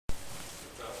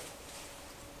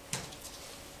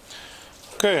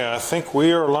Okay, I think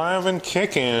we are live and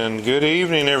kicking. Good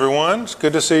evening, everyone. It's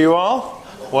good to see you all.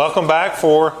 Welcome back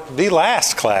for the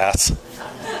last class,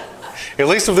 at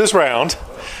least of this round,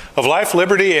 of Life,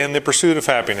 Liberty, and the Pursuit of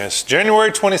Happiness.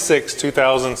 January 26,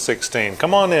 2016.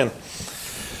 Come on in.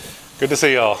 Good to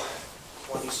see y'all.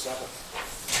 27.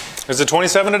 Is it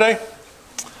 27 today?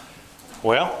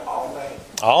 Well,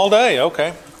 all day,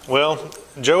 okay. Well,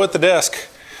 Joe at the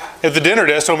dinner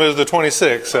desk told me it was the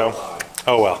 26th, so,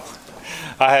 oh well.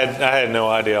 I had no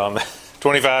idea on that.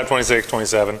 25, 26,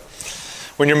 27.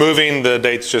 When you're moving, the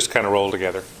dates just kind of roll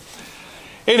together.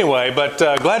 Anyway, but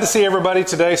glad to see everybody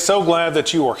today. So glad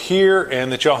that you are here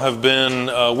and that y'all have been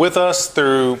with us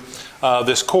through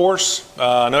this course.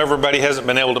 I know everybody hasn't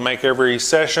been able to make every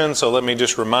session, so let me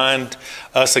just remind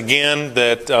us again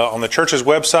that on the church's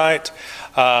website,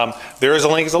 there is a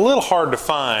link. It's a little hard to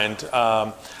find.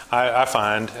 I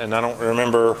find, and I don't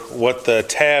remember what the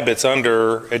tab it's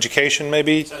under. Education,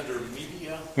 maybe? It's under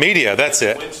media. Media, that's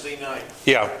it. Wednesday night.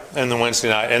 Yeah, and then Wednesday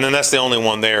night. And then that's the only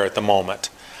one there at the moment.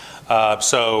 And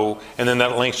then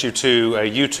that links you to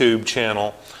a YouTube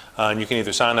channel. And you can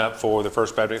either sign up for the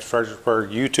First Baptist Fredericksburg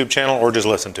YouTube channel or just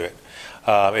listen to it.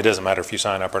 It doesn't matter if you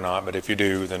sign up or not, but if you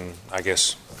do, then I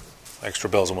guess extra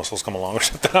bells and whistles come along or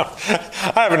something.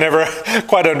 I have never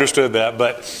quite understood that,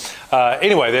 but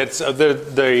anyway, that's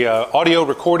the audio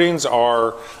recordings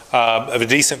are of a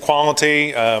decent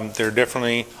quality. They're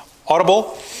definitely audible,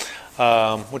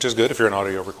 which is good if you're an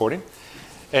audio recording.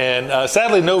 And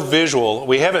sadly, no visual.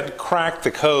 We haven't cracked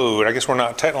the code. I guess we're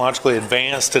not technologically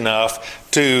advanced enough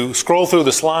to scroll through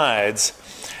the slides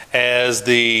as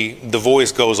the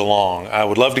voice goes along. I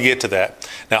would love to get to that.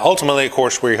 Now, ultimately, of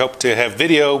course, we hope to have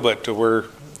video, but we're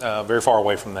very far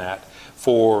away from that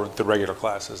for the regular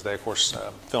classes. They, of course,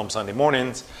 film Sunday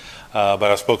mornings, but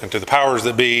I've spoken to the powers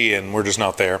that be, and we're just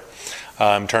not there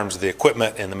in terms of the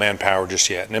equipment and the manpower just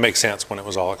yet. And it makes sense when it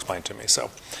was all explained to me. So,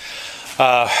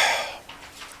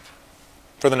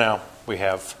 for the now, we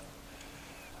have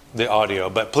the audio.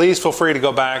 But please feel free to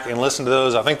go back and listen to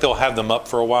those. I think they'll have them up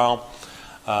for a while.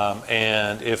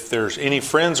 And if there's any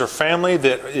friends or family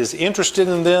that is interested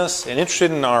in this and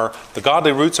interested in the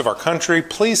godly roots of our country,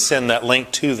 please send that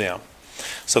link to them.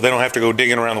 So they don't have to go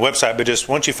digging around the website, but just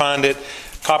once you find it,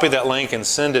 copy that link and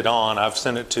send it on. I've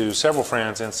sent it to several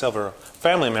friends and several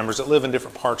family members that live in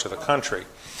different parts of the country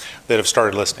that have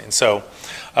started listening. So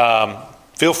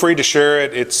feel free to share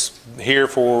it. It's here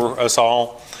for us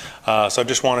all. So I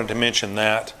just wanted to mention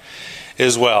that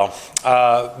as well.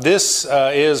 This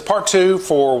is part 2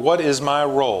 for What is My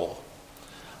Role?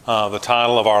 The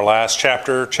title of our last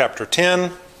chapter, chapter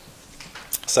 10,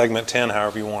 segment 10,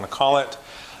 however you want to call it.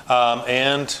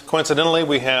 And coincidentally,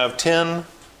 we have 10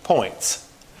 points.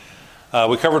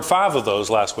 We covered 5 of those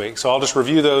last week, so I'll just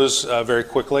review those very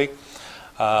quickly.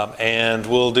 And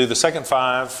we'll do the second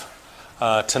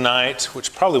 5 tonight,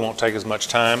 which probably won't take as much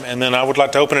time. And then I would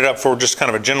like to open it up for just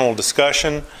kind of a general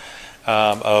discussion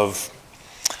of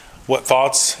what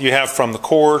thoughts you have from the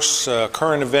course,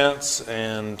 current events,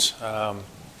 and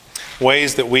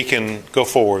ways that we can go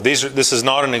forward. This is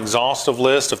not an exhaustive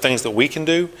list of things that we can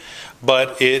do,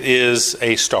 but it is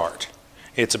a start.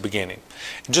 It's a beginning.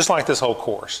 Just like this whole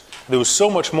course. There was so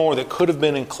much more that could have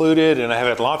been included, and I have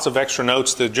had lots of extra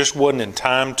notes that just wasn't in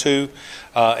time to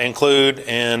include.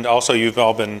 And also, you've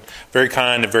all been very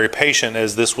kind and very patient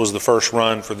as this was the first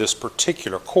run for this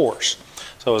particular course.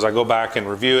 So as I go back and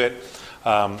review it,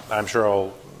 I'm sure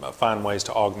I'll find ways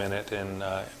to augment it and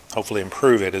hopefully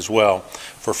improve it as well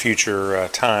for future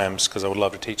times, because I would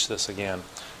love to teach this again.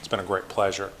 It's been a great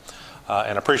pleasure.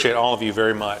 And I appreciate all of you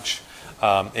very much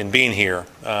in being here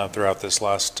throughout this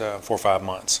last 4 or 5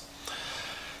 months.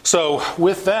 So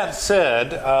with that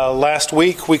said, last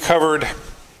week we covered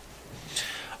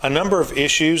a number of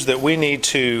issues that we need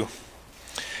to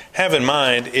have in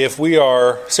mind if we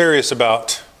are serious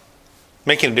about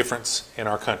making a difference in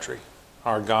our country,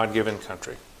 our God-given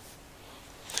country.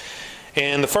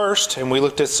 And the first, and we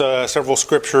looked at several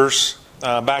scriptures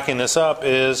backing this up,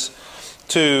 is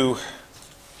to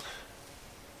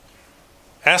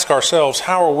ask ourselves,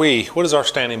 how are we? What is our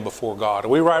standing before God? Are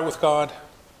we right with God?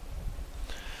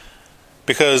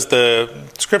 Because the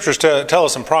scriptures tell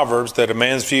us in Proverbs that a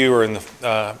man's ways are in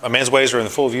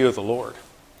the full view of the Lord.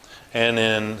 And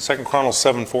in 2 Chronicles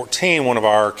 7:14, one of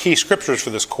our key scriptures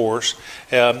for this course,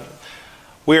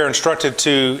 we are instructed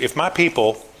to, if my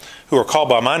people who are called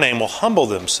by my name will humble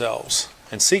themselves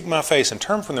and seek my face and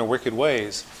turn from their wicked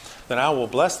ways, then I will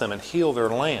bless them and heal their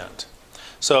land.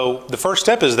 So the first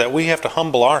step is that we have to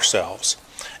humble ourselves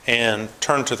and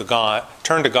turn to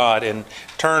God, and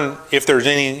if there's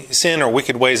any sin or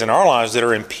wicked ways in our lives that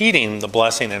are impeding the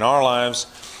blessing in our lives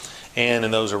and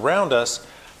in those around us,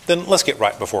 then let's get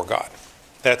right before God.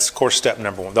 That's, of course, step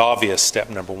number one, the obvious step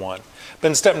number one. But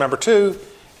then step number two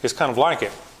is kind of like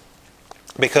it,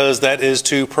 because that is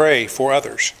to pray for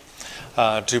others,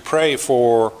 to pray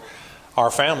for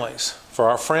our families, for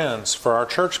our friends, for our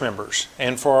church members,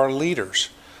 and for our leaders.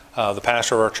 The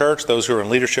pastor of our church, those who are in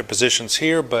leadership positions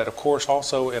here, but of course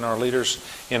also in our leaders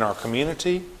in our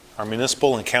community, our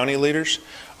municipal and county leaders,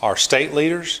 our state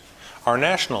leaders, our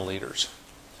national leaders.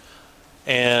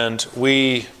 And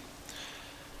we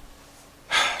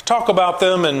talk about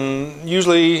them, and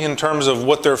usually in terms of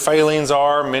what their failings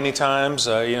are many times.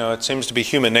 It seems to be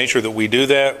human nature that we do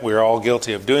that. We're all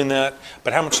guilty of doing that.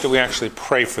 But how much do we actually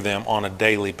pray for them on a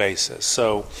daily basis?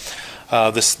 So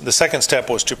the second step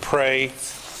was to pray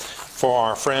for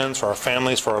our friends, for our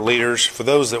families, for our leaders, for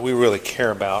those that we really care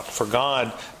about, for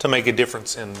God to make a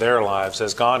difference in their lives,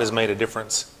 as God has made a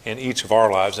difference in each of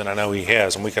our lives, and I know He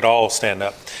has. And we could all stand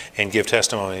up and give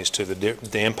testimonies to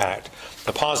the impact,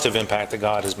 the positive impact that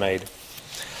God has made.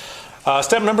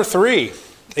 Step number 3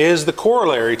 is the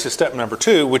corollary to step number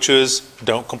 2, which is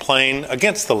don't complain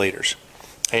against the leaders.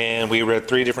 And we read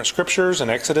 3 different scriptures in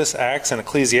Exodus, Acts, and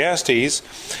Ecclesiastes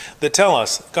that tell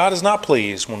us God is not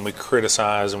pleased when we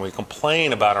criticize and we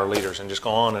complain about our leaders and just go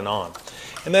on and on.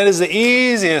 And that is the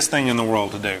easiest thing in the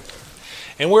world to do.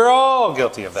 And we're all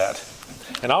guilty of that.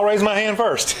 And I'll raise my hand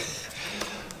first.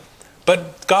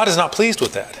 But God is not pleased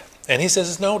with that. And He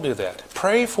says, don't do that.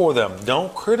 Pray for them.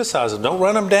 Don't criticize them. Don't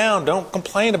run them down. Don't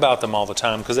complain about them all the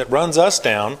time, because it runs us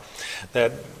down.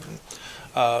 That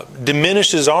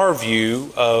diminishes our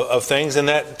view of things, and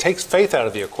that takes faith out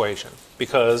of the equation,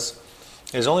 because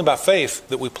it's only by faith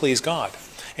that we please God.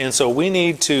 And so we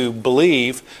need to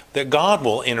believe that God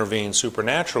will intervene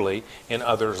supernaturally in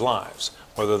others' lives,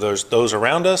 whether there's those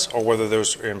around us or whether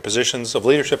those are in positions of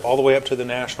leadership all the way up to the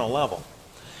national level.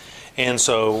 And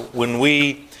so when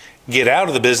we get out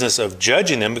of the business of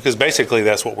judging them, because basically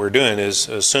that's what we're doing, is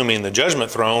assuming the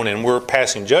judgment throne and we're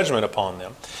passing judgment upon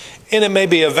them. And it may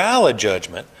be a valid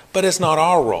judgment, but it's not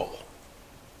our role.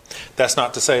 That's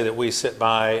not to say that we sit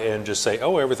by and just say,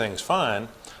 oh, everything's fine,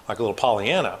 like a little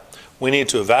Pollyanna. We need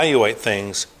to evaluate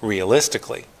things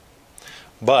realistically.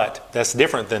 But that's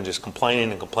different than just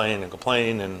complaining and complaining and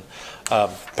complaining. And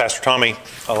Pastor Tommy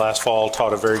last fall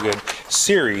taught a very good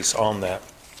series on that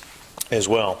as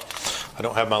well. I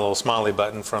don't have my little smiley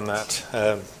button from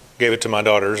that. Gave it to my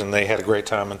daughters, and they had a great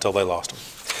time until they lost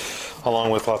them,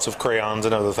 along with lots of crayons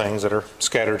and other things that are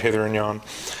scattered hither and yon.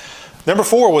 Number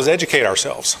 4 was educate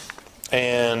ourselves.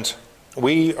 And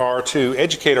we are to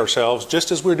educate ourselves,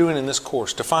 just as we're doing in this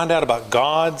course, to find out about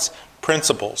God's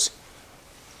principles,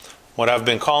 what I've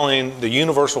been calling the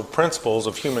universal principles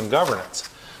of human governance.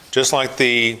 Just like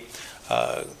the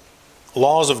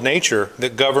laws of nature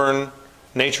that govern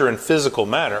nature and physical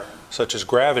matter, such as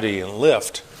gravity and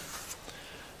lift.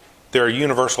 There are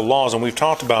universal laws, and we've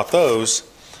talked about those.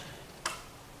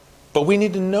 But we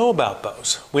need to know about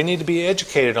those. We need to be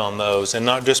educated on those and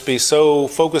not just be so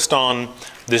focused on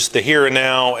the here and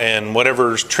now and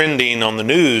whatever's trending on the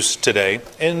news today,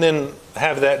 and then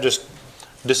have that just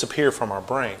disappear from our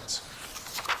brains.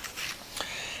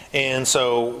 And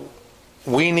so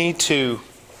we need to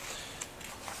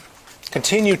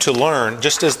continue to learn,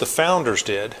 just as the founders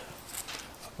did,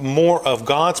 more of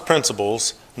God's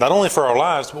principles, not only for our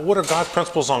lives, but what are God's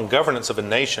principles on governance of a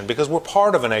nation? Because we're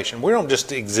part of a nation. We don't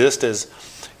just exist as,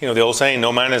 the old saying,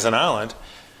 no man is an island.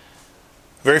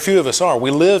 Very few of us are. We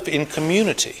live in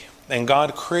community. And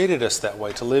God created us that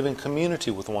way, to live in community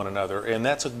with one another. And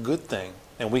that's a good thing.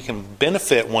 And we can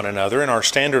benefit one another, and our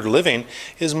standard of living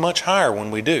is much higher when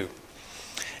we do.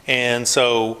 And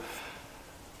so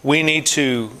we need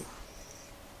to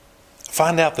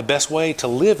find out the best way to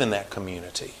live in that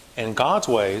community. And God's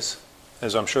ways,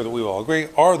 as I'm sure that we will all agree,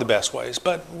 are the best ways.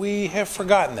 But we have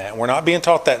forgotten that. We're not being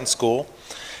taught that in school.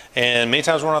 And many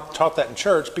times we're not taught that in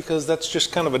church, because that's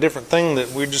just kind of a different thing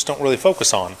that we just don't really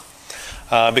focus on.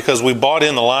 Because we bought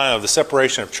in the lie of the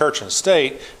separation of church and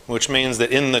state, which means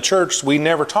that in the church we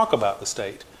never talk about the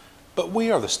state. But we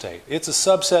are the state. It's a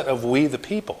subset of we the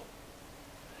people.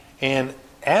 And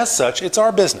as such, it's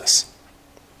our business.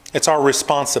 It's our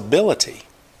responsibility.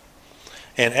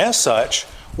 And as such,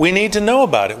 we need to know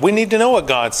about it. We need to know what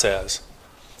God says,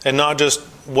 and not just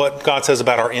what God says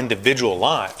about our individual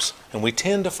lives. And we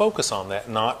tend to focus on that,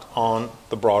 not on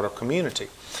the broader community.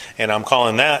 And I'm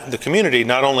calling that the community,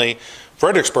 not only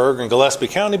Fredericksburg and Gillespie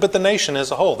County, but the nation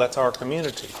as a whole. That's our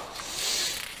community.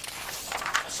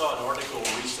 I saw an article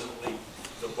recently.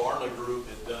 The Barna Group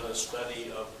had done a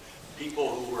study of people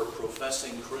who were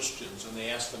professing Christians, and they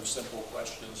asked them simple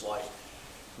questions like,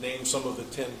 name some of the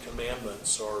Ten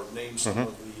Commandments, or name some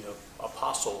of the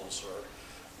apostles, or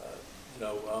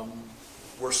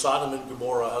were Sodom and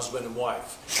Gomorrah husband and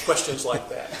wife? Questions like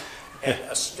that. And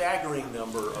a staggering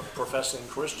number of professing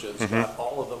Christians got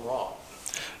all of them wrong.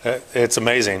 It's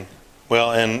amazing.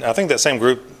 Well, and I think that same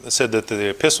group said that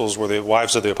the epistles were the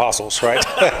wives of the apostles, right?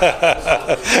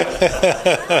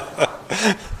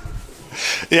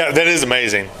 Yeah, that is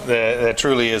amazing. That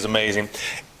truly is amazing.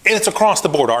 And it's across the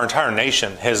board. Our entire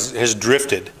nation has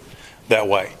drifted that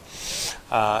way.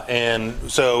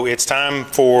 And so it's time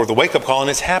for the wake-up call, and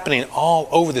it's happening all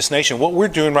over this nation. What we're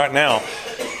doing right now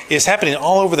is happening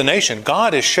all over the nation.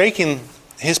 God is shaking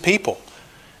His people,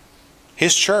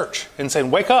 His church, and saying,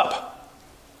 wake up.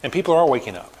 And people are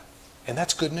waking up. And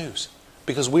that's good news,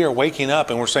 because we are waking up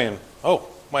and we're saying, oh,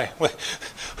 wait,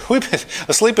 we've been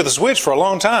asleep at the switch for a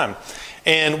long time.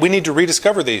 And we need to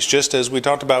rediscover these, just as we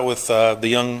talked about with the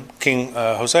young King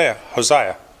Hosea.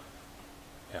 Yeah,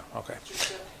 okay.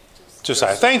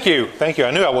 Josiah. Thank you. I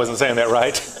knew I wasn't saying that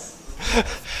right.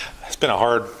 It's been a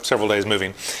hard several days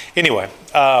moving. Anyway,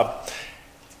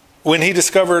 when he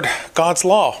discovered God's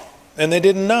law, and they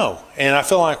didn't know. And I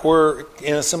feel like we're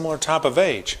in a similar type of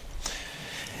age.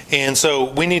 And so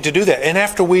we need to do that. And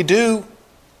after we do,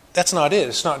 that's not it.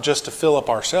 It's not just to fill up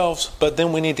ourselves, but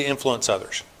then we need to influence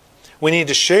others. We need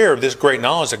to share this great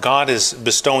knowledge that God is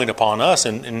bestowing upon us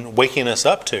and waking us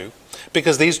up to.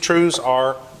 Because these truths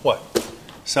are what?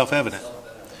 Self-evident.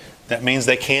 That means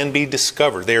they can be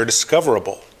discovered. They are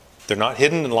discoverable. They're not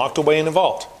hidden and locked away in a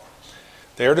vault.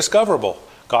 They are discoverable.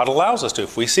 God allows us to.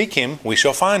 If we seek Him, we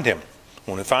shall find Him.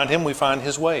 When we find Him, we find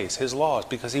His ways, His laws,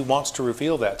 because He wants to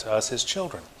reveal that to us, His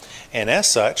children. And as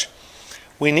such,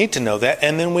 we need to know that,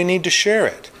 and then we need to share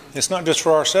it. It's not just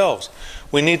for ourselves.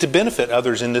 We need to benefit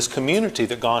others in this community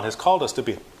that God has called us to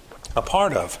be a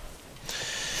part of.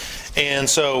 And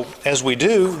so, as we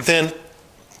do, then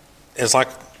it's like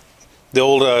the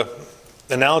old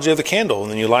analogy of the candle.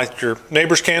 And then you light your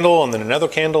neighbor's candle, and then another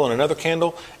candle, and another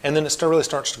candle, and then it really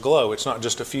starts to glow. It's not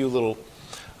just a few little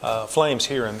flames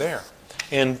here and there.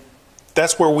 And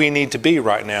that's where we need to be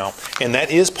right now. And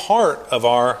that is part of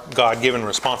our God-given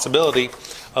responsibility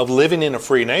of living in a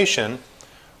free nation.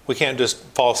 We can't just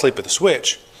fall asleep at the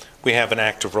switch. We have an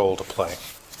active role to play.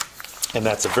 And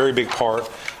that's a very big part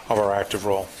of our active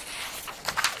role.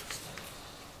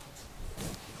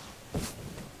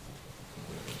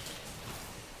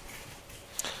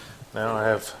 Now I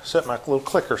have set my little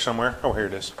clicker somewhere. Oh, here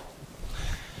it is.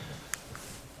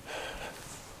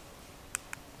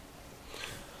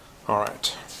 All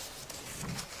right.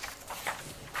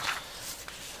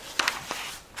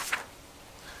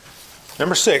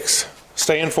 Number 6,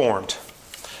 stay informed.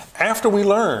 After we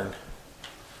learn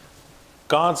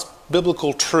God's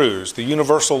biblical truths, the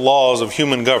universal laws of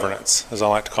human governance, as I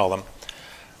like to call them,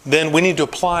 then we need to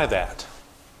apply that.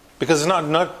 Because it's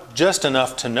not just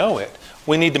enough to know it.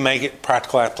 We need to make it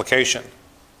practical application.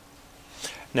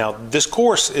 Now, this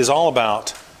course is all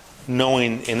about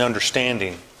knowing and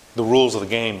understanding the rules of the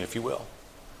game, if you will.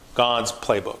 God's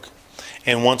playbook.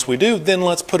 And once we do, then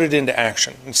let's put it into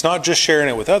action. It's not just sharing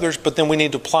it with others, but then we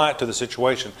need to apply it to the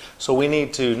situation. So we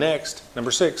need to, next, number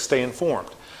 6, stay informed.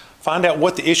 Find out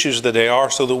what the issues of the day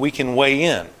are so that we can weigh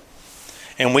in.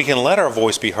 And we can let our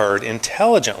voice be heard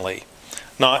intelligently,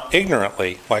 not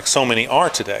ignorantly, like so many are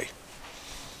today.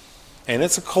 And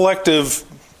it's a collective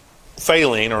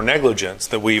failing or negligence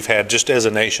that we've had just as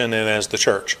a nation and as the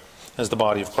church, as the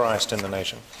body of Christ in the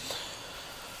nation.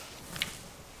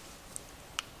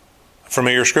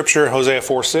 Familiar scripture, Hosea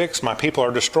 4:6, my people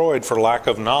are destroyed for lack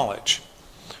of knowledge.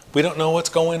 We don't know what's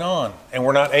going on, and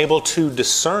we're not able to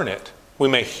discern it. We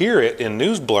may hear it in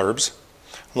news blurbs,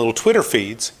 little Twitter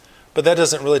feeds, but that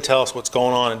doesn't really tell us what's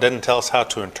going on. It doesn't tell us how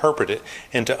to interpret it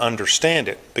and to understand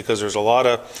it, because there's a lot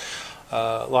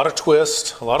of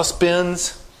twists, a lot of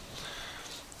spins.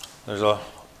 There's a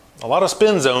lot of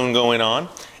spin zone going on,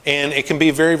 and it can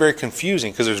be very, very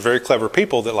confusing because there's very clever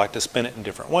people that like to spin it in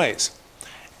different ways.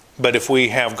 But if we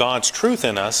have God's truth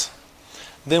in us,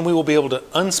 then we will be able to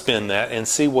unspin that and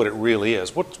see what it really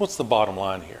is. What's the bottom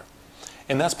line here?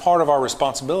 And that's part of our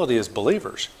responsibility as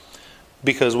believers,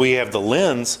 because we have the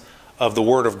lens of the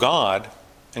Word of God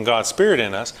and God's Spirit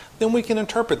in us. Then we can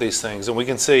interpret these things and we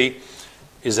can see,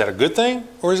 is that a good thing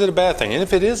or is it a bad thing? And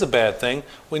if it is a bad thing,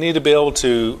 we need to be able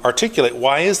to articulate,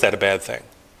 why is that a bad thing?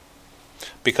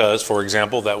 Because, for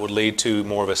example, that would lead to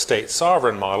more of a state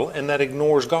sovereign model, and that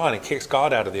ignores God and kicks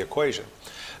God out of the equation.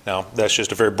 Now, that's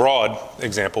just a very broad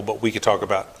example, but we could talk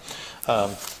about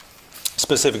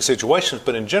specific situations.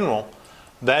 But in general,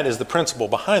 that is the principle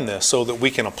behind this, so that we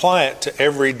can apply it to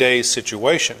everyday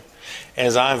situation.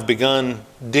 as I've begun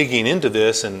digging into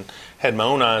this and had my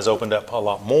own eyes opened up a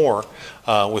lot more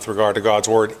with regard to God's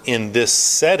Word in this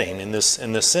setting, in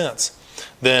this sense,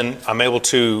 then I'm able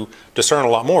to discern a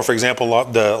lot more. For example, a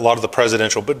lot of the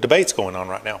presidential debates going on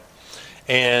right now,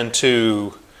 and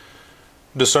to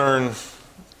discern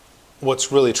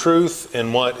what's really truth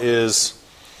and what is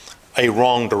a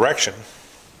wrong direction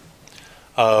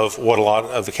of what a lot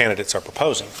of the candidates are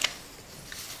proposing.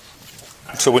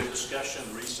 So we discussion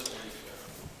recently.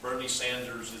 Bernie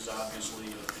Sanders is obviously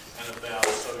an avowed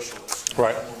socialist.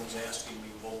 Right. Someone was asking me,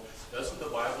 well, doesn't the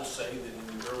Bible say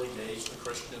that in the early days the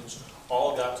Christians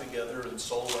all got together and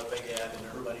sold what they had and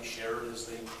everybody shared as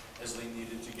they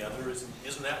needed together?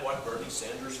 Isn't that what Bernie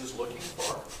Sanders is looking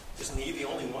for? Isn't he the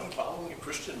only one following a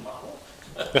Christian model?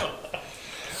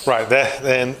 Right.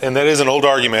 And that is an old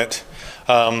argument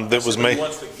that was made. He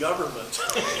wants the government.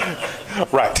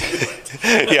 Right.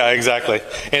 Yeah, exactly.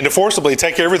 And to forcibly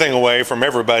take everything away from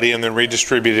everybody and then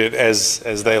redistribute it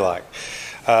as they like.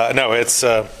 No, it's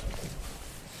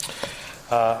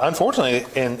unfortunately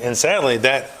and sadly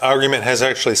that argument has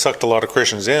actually sucked a lot of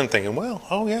Christians in, thinking, well,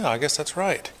 oh yeah, I guess that's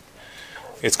right.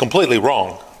 It's completely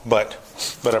wrong, but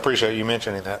I appreciate you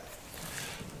mentioning that.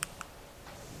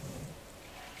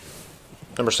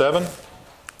 Number 7,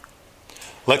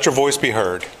 let your voice be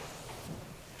heard.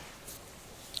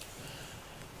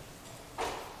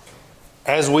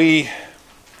 As we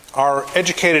are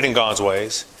educated in God's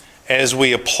ways, as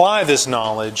we apply this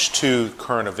knowledge to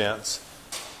current events,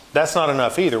 that's not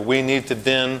enough either. We need to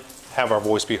then have our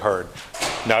voice be heard,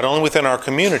 not only within our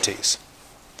communities,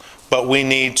 but we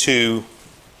need to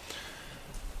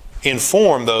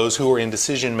inform those who are in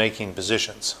decision-making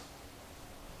positions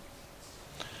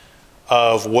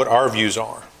of what our views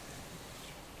are.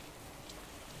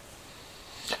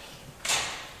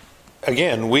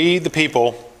 Again, we, the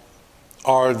people,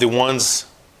 are the ones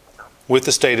with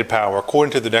the stated power,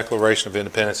 according to the Declaration of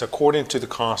Independence, according to the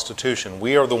Constitution.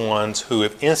 We are the ones who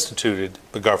have instituted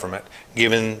the government,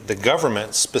 given the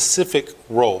government specific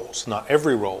roles, not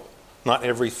every role, not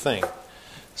everything,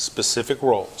 specific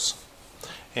roles.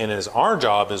 And it is our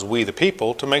job as we, the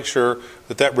people, to make sure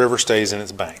that that river stays in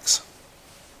its banks.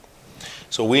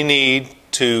 So we need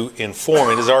to inform.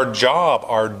 It is our job,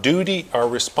 our duty, our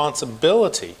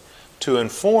responsibility to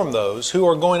inform those who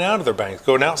are going out of their banks,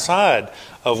 going outside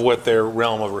of what their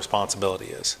realm of responsibility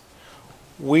is.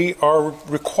 We are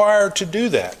required to do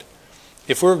that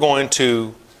if we're going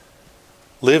to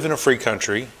live in a free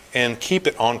country and keep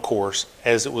it on course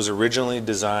as it was originally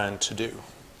designed to do.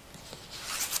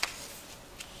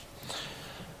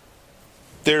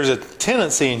 There's a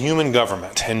tendency in human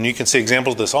government, and you can see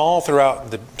examples of this all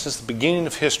throughout since the beginning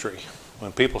of history,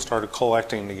 when people started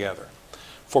collecting together,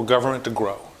 for government to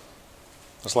grow.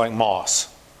 It's like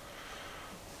moss,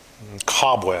 and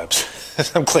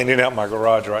cobwebs. I'm cleaning out my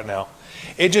garage right now.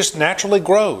 It just naturally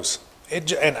grows.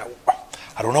 And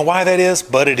I don't know why that is,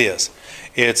 but it is.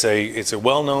 It's a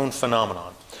well-known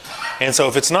phenomenon. And so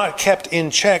if it's not kept in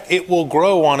check, it will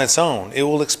grow on its own. It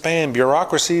will expand.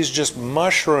 Bureaucracies just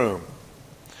mushroom.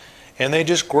 And they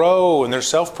just grow, and they're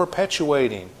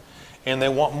self-perpetuating. And they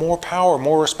want more power,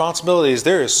 more responsibilities.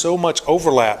 There is so much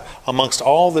overlap amongst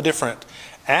all the different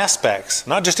aspects,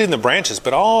 not just in the branches,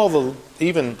 but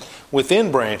even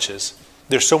within branches.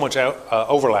 There's so much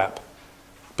overlap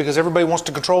because everybody wants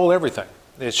to control everything.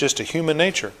 It's just a human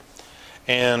nature.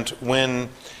 And when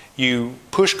you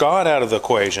push God out of the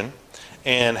equation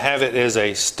and have it as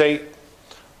a state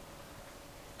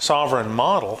sovereign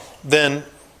model, then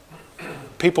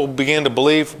people begin to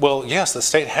believe, well, yes, the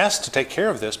state has to take care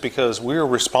of this because we're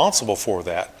responsible for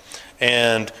that.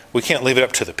 And we can't leave it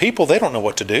up to the people. They don't know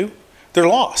what to do. They're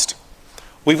lost.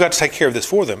 We've got to take care of this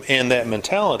for them. And that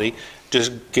mentality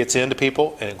just gets into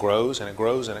people, and it grows and it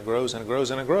grows and it grows and it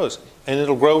grows and it grows. And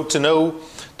it'll grow to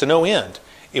no end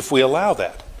if we allow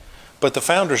that. But the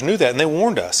founders knew that, and they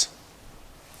warned us.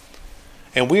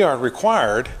 And we are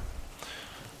required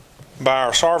by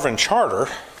our sovereign charter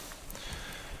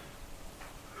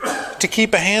to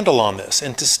keep a handle on this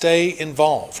and to stay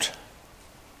involved.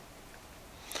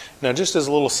 Now, just as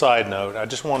a little side note, I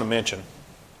just want to mention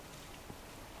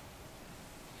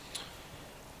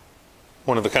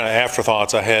one of the kind of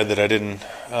afterthoughts I had that I didn't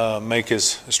make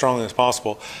as strongly as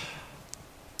possible.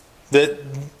 That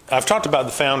I've talked about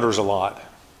the founders a lot,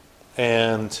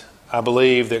 and I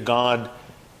believe that God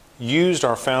used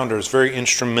our founders very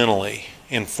instrumentally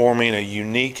in forming a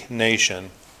unique nation,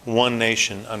 one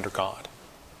nation under God.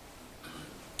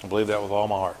 I believe that with all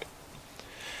my heart.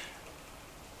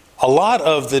 A lot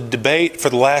of the debate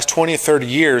for the last 20 or 30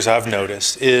 years, I've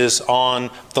noticed, is on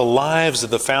the lives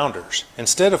of the founders.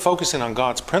 Instead of focusing on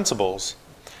God's principles,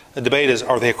 The debate is,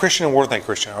 are they a Christian or weren't they a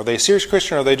Christian? Are they a serious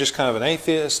Christian or are they just kind of an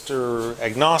atheist or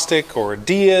agnostic or a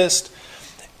deist?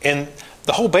 And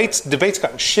the whole debate's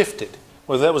gotten shifted.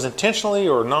 Whether that was intentionally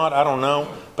or not, I don't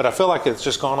know. But I feel like it's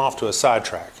just gone off to a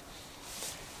sidetrack.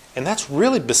 And that's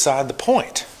really beside the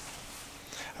point.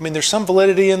 I mean, there's some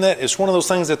validity in that. It's one of those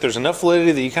things that there's enough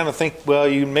validity that you kind of think, well,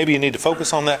 maybe you need to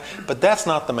focus on that. But that's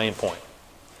not the main point.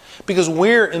 Because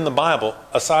where in the Bible,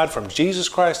 aside from Jesus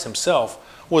Christ himself,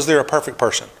 was there a perfect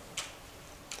person?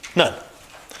 None.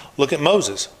 Look at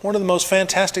Moses, one of the most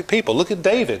fantastic people. Look at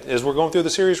David, as we're going through the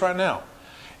series right now.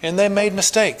 And they made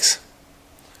mistakes.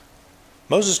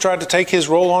 Moses tried to take his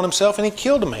role on himself and he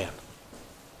killed a man.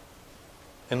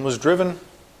 And was driven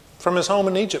from his home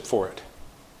in Egypt for it.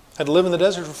 Had to live in the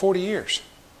desert for 40 years.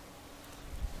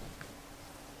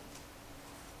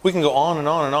 We can go on and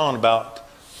on and on about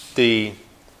the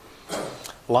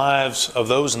lives of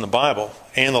those in the Bible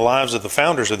and the lives of the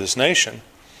founders of this nation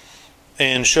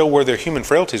and show where their human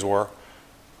frailties were,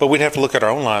 but we'd have to look at our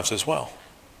own lives as well.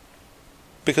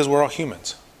 Because we're all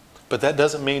humans. But that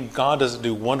doesn't mean God doesn't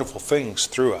do wonderful things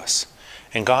through us.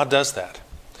 And God does that.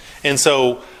 And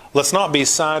so let's not be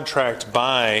sidetracked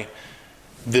by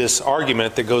this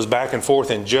argument that goes back and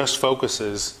forth and just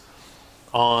focuses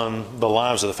on the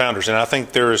lives of the founders. And I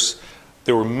think there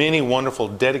were many wonderful,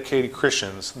 dedicated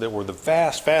Christians that were the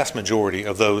vast, vast majority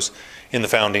of those in the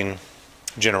founding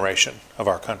generation of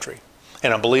our country.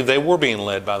 And I believe they were being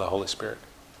led by the Holy Spirit.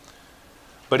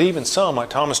 But even some, like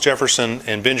Thomas Jefferson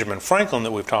and Benjamin Franklin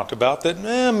that we've talked about, that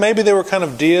maybe they were kind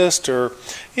of deist or,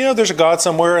 there's a God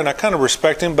somewhere and I kind of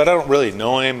respect him, but I don't really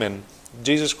know him. And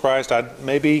Jesus Christ,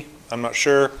 I'm not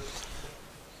sure.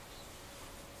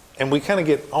 And we kind of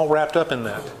get all wrapped up in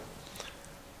that.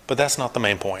 But that's not the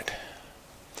main point.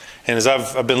 And as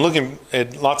I've been looking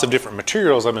at lots of different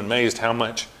materials, I've been amazed how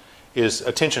much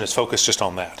attention is focused just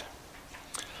on that.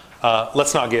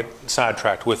 Let's not get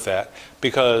sidetracked with that,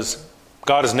 because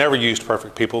God has never used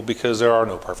perfect people, because there are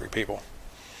no perfect people.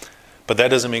 But that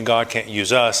doesn't mean God can't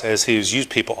use us, as he has used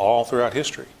people all throughout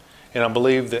history. And I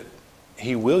believe that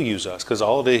he will use us, because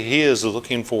all he's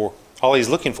looking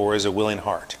for is a willing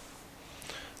heart.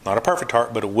 Not a perfect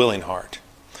heart, but a willing heart.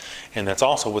 And that's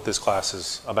also what this class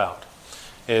is about,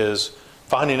 is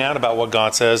finding out about what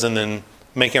God says and then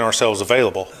making ourselves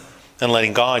available and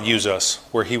letting God use us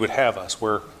where he would have us,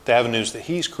 where the avenues that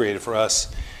he's created for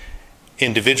us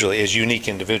individually as unique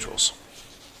individuals.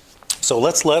 So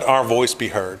let's let our voice be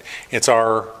heard. It's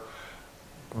our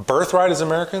birthright as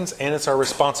Americans and it's our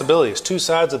responsibility. It's two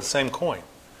sides of the same coin.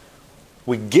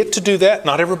 We get to do that.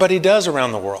 Not everybody does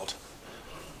around the world.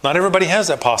 Not everybody has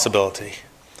that possibility.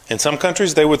 In some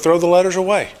countries, they would throw the letters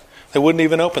away. They wouldn't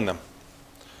even open them.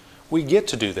 We get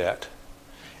to do that.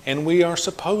 And we are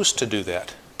supposed to do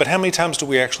that. But how many times do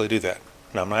we actually do that?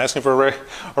 Now, I'm not asking for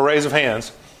a raise of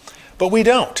hands. But we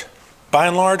don't. By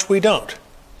and large, we don't.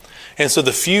 And so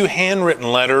the few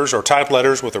handwritten letters or typed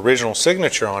letters with original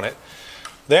signature on it,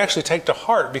 they actually take to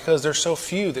heart because there's so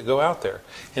few that go out there.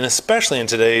 And especially in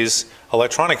today's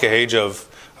electronic age of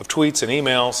tweets and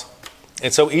emails,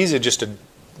 it's so easy just to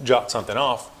jot something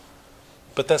off.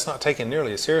 But that's not taken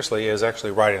nearly as seriously as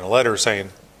actually writing a letter saying,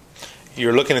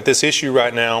 you're looking at this issue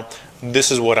right now,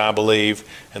 this is what I believe,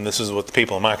 and this is what the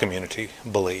people in my community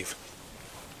believe.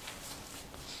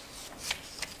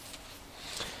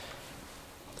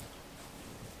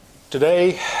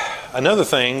 Today, another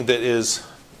thing that is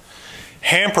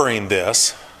hampering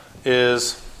this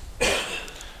is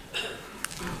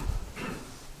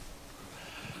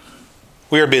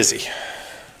we are busy.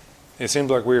 It seems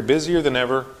like we are busier than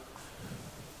ever.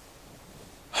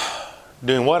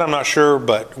 Doing what, I'm not sure,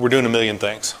 but we're doing a million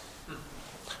things.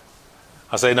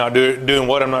 I say not doing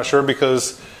what, I'm not sure,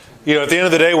 because at the end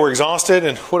of the day, we're exhausted,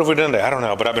 and what have we done today? I don't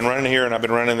know, but I've been running here and I've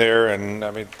been running there, and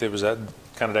it was that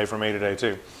kind of day for me today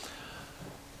too.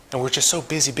 And we're just so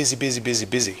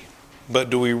busy. But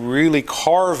do we really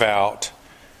carve out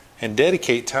and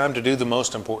dedicate time to do the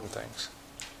most important things?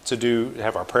 To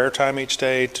have our prayer time each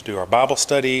day, to do our Bible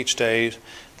study each day,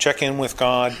 check in with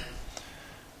God,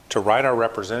 to write our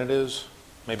representatives,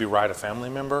 maybe write a family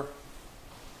member.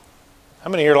 How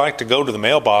many here like to go to the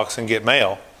mailbox and get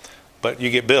mail, but you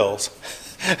get bills?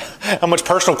 How much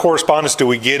personal correspondence do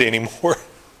we get anymore?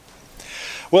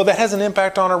 Well, that has an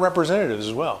impact on our representatives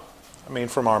as well.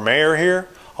 From our mayor here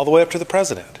all the way up to the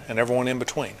president and everyone in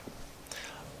between.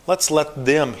 Let's let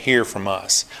them hear from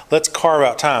us. Let's carve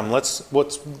out time.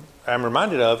 What I'm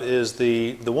reminded of is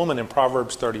the woman in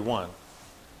Proverbs 31.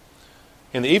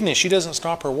 In the evening, she doesn't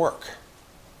stop her work.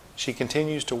 She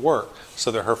continues to work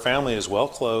so that her family is well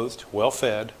clothed, well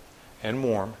fed, and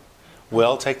warm,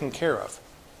 well taken care of.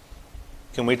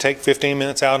 Can we take 15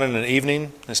 minutes out in an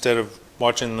evening instead of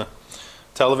watching the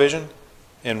television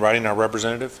and writing our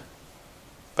representative?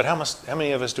 But how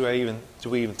many of us do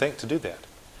we even think to do that?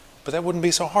 But that wouldn't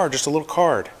be so hard, just a little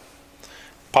card.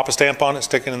 Pop a stamp on it,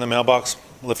 stick it in the mailbox,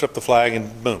 lift up the flag,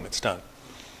 and boom, it's done.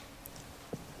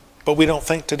 But we don't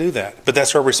think to do that. But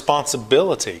that's our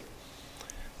responsibility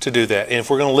to do that. And if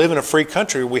we're going to live in a free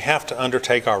country, we have to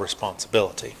undertake our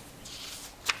responsibility.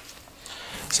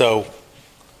 So,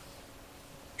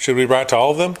 should we write to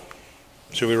all of them?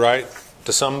 Should we write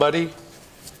to somebody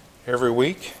every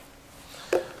week?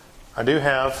 I do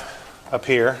have up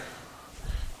here,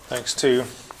 thanks to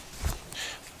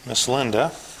Miss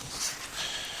Linda,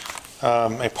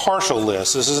 a partial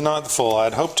list. This is not the full.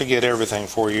 I'd hope to get everything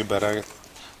for you, but I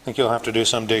think you'll have to do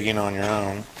some digging on your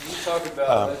own. You talk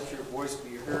about let your voice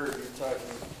be heard. You're talking,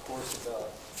 of course, about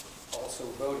also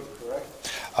voting, correct?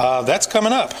 That's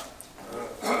coming up.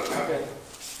 Okay.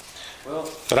 Well,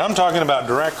 but I'm talking about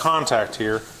direct contact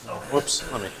here. Whoops,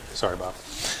 sorry, Bob.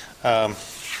 are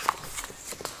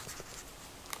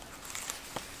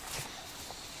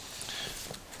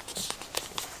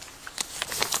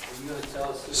you going to tell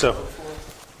us who to So, vote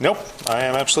for? nope, I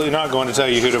am absolutely not going to tell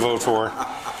you who to vote for.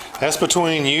 That's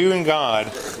between you and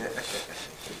God,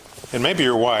 and maybe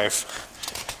your wife.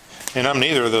 And I'm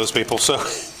neither of those people, so.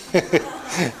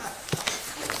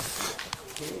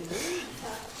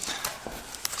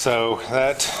 So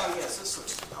that. Oh, yes, this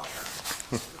looks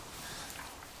familiar.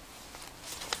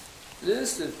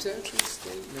 List of Texas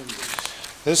state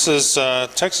members. This is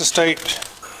Texas State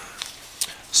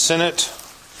Senate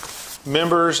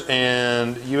members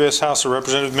and U.S. House of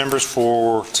Representative members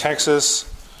for Texas.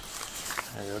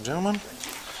 There you go, gentlemen.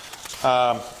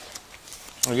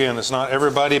 Again, it's not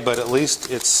everybody, but at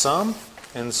least it's some.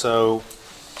 And so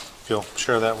if you'll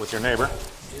share that with your neighbor.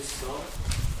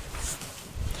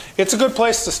 It's a good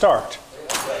place to start.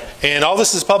 And all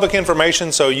this is public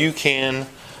information, so you can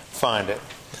find it.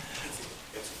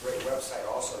 It's a great website.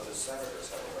 Also, the senators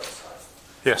have a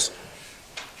website. Yes.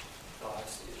 Oh, I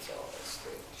see. It's all that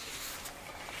state.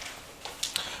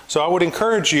 So I would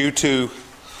encourage you to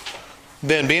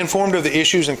then be informed of the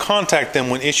issues and contact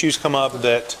them when issues come up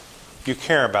that you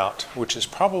care about, which is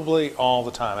probably all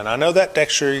the time. And I know that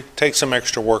actually takes some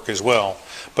extra work as well,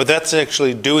 but that's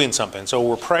actually doing something. So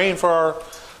we're praying for our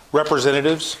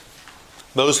representatives,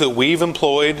 those that we've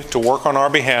employed to work on our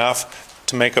behalf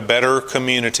to make a better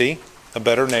community, a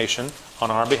better nation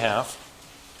on our behalf.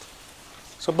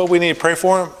 So, but we need to pray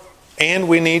for them, and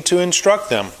we need to instruct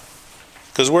them,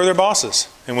 because we're their bosses,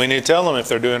 and we need to tell them if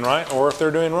they're doing right or if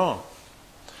they're doing wrong.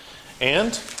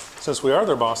 And since we are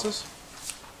their bosses,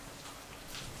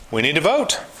 we need to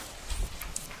vote.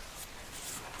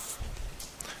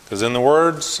 Because in the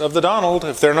words of the Donald,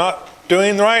 if they're not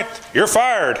doing right, you're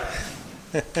fired.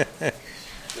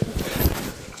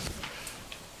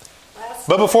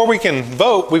 But before we can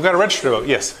vote, we've got to register to vote.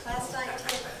 Yes? Last night,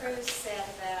 Ted Cruz said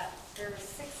that there are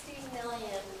 60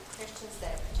 million Christians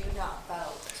that do not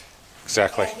vote.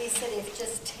 Exactly. And he said if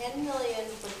just 10 million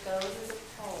would go to the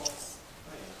polls,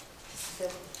 they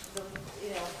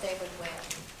would win.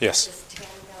 Yes. Just 10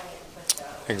 million would go.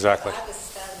 Exactly. So I was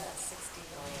stunned at 60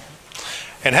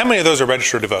 million. And how many of those are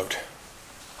registered to vote?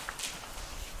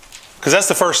 Because that's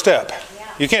the first step.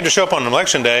 You can't just show up on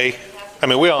election day. I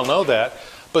mean, we all know that.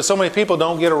 But so many people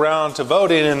don't get around to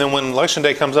voting, and then when election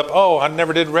day comes up, oh, I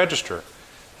never did register,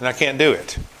 and I can't do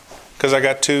it because I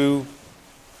got too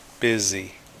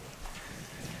busy.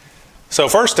 So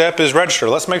first step is register.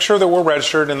 Let's make sure that we're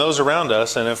registered and those around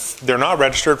us, and if they're not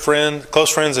registered, close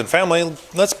friends and family,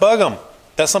 let's bug them.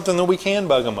 That's something that we can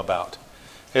bug them about.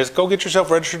 Is go get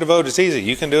yourself registered to vote. It's easy.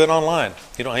 You can do it online.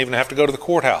 You don't even have to go to the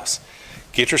courthouse.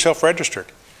 Get yourself registered.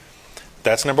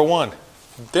 That's number one.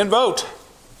 Then vote.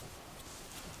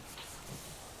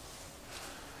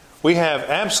 We have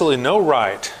absolutely no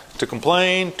right to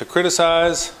complain, to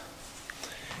criticize,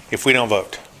 if we don't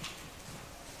vote.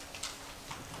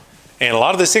 And a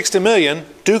lot of the 60 million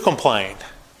do complain.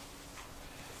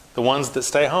 The ones that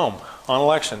stay home on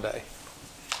election day.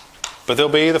 But they'll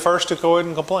be the first to go ahead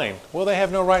and complain. Well, they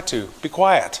have no right to. Be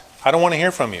quiet. I don't want to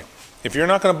hear from you. If you're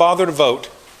not going to bother to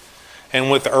vote, and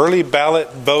with early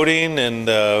ballot voting and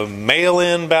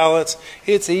mail-in ballots,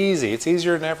 it's easy. It's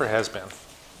easier than ever has been.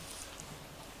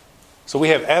 So we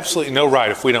have absolutely no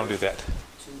right if we don't do that.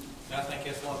 I think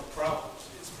that's one of the problems,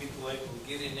 is people that can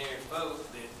get in there and vote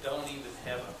that don't even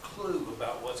have a clue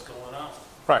about what's going on.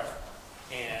 Right.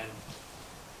 And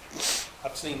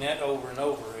I've seen that over and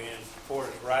over, and as far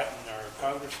as writing our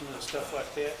congressmen and stuff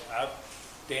like that, I've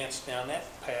danced down that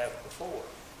path before.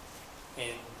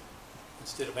 And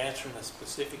instead of answering a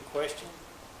specific question,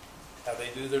 how they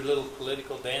do their little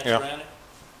political dance Yeah. around it.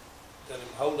 Tell them,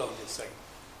 hold on just a second.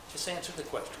 Just answer the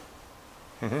question.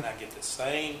 And I get the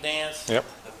same dance. Yep.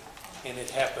 And it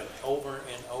happened over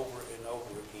and over and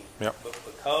over again. Yep. But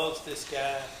because this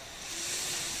guy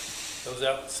goes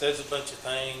out and says a bunch of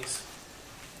things,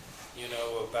 you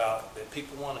know, about that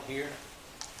people want to hear,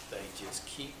 they just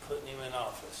keep putting him in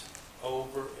office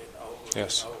over and over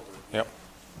Yes. and over again. Yep.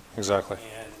 Exactly.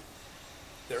 And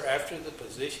they're after the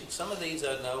position. Some of these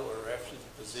I know are after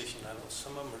the position. I know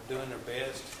some of them are doing their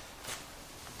best.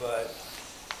 But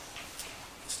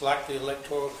it's like the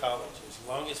Electoral College. As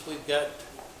long as we've got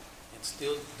and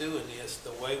still doing this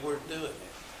the way we're doing it,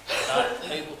 we're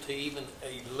not able to even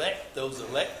elect those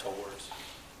electors,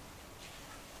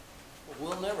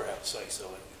 we'll never have a say-so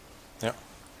in it. Yep.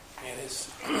 And it's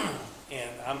and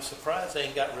I'm surprised they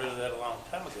ain't got rid of that a long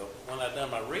time ago. But when I've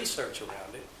done my research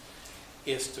around it,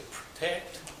 is to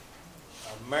protect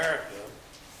America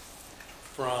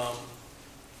from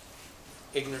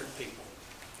ignorant people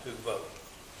who vote.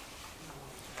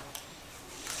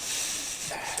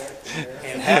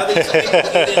 And how these people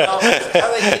get in office,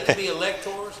 how they get to be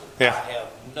electors, Yeah. I have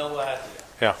no idea.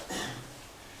 Yeah.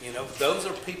 You know, those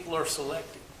are people are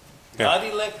selected. Yeah. Not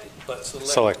elected, but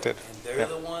selected. Selected. And they're Yeah.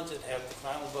 the ones that have the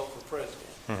final vote for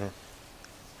president.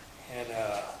 And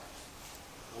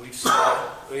we've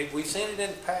seen it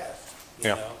in the past.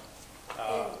 Yeah.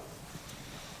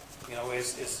 You know,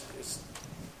 it's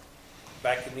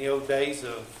back in the old days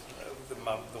of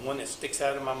the one that sticks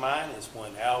out in my mind is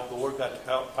when Al Gore got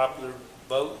the popular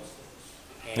vote,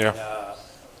 and Yeah.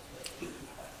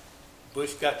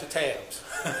 Bush got the tabs.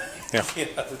 Yeah. You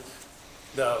know,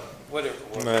 the whatever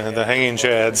it was. The hanging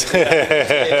chads.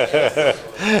 Yeah,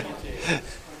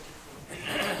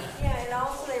 and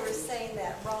also they were saying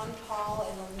that Ron Paul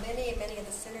and many of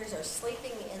the senators are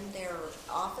sleeping in their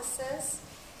offices,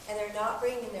 and they're not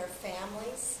bringing their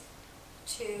families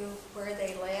to where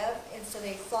they live, and so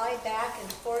they fly back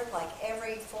and forth like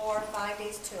every 4 or 5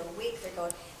 days to a week. They're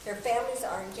going. Their families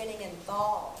aren't getting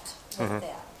involved with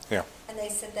them, Yeah. and they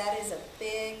said that is a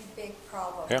big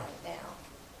problem Yeah. right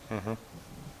now.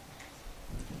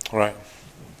 Right.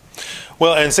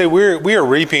 Well, and say we are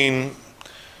reaping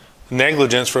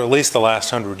negligence for at least the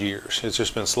last 100 years. It's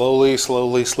just been slowly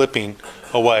slipping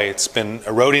away. It's been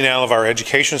eroding out of our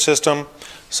education system,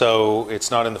 so it's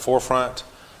not in the forefront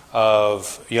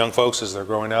of young folks as they're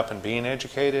growing up and being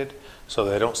educated. So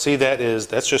they don't see that as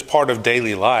that's just part of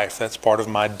daily life. That's part of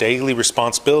my daily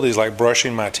responsibilities, like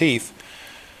brushing my teeth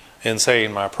and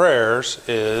saying my prayers,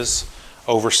 is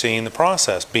overseeing the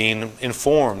process, being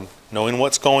informed, knowing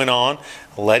what's going on,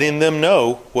 letting them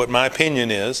know what my opinion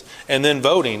is, and then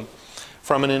voting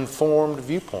from an informed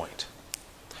viewpoint.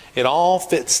 It all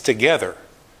fits together.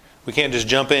 We can't just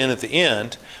jump in at the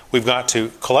end. We've got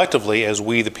to collectively, as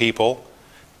we the people,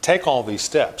 take all these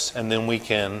steps, and then we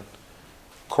can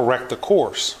correct the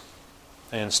course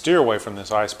and steer away from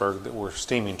this iceberg that we're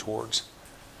steaming towards,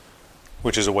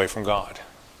 which is away from God.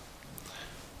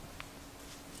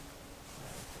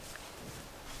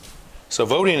 So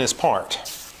voting is part,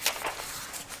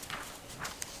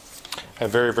 a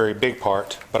very big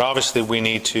part, but obviously we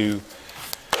need to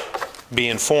be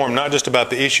informed not just about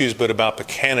the issues but about the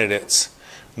candidates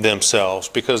themselves,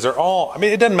 because they're all, I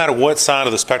mean, it doesn't matter what side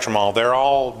of the spectrum are, they're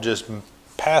all just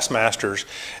past masters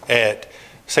at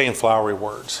saying flowery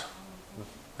words.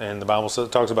 And the Bible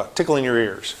talks about tickling your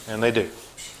ears, and they do.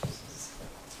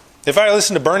 If I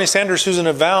listen to Bernie Sanders, who's an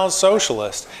avowed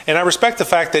socialist, and I respect the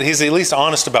fact that he's at least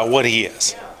honest about what he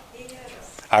is.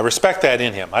 I respect that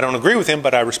in him. I don't agree with him,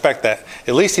 but I respect that.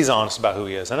 At least he's honest about who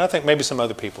he is. And I think maybe some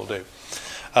other people do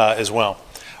as well.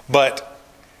 But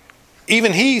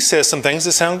even he says some things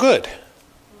that sound good.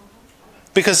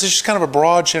 Because it's just kind of a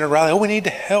broad generality. Oh, we need to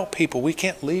help people. We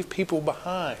can't leave people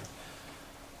behind.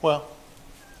 Well,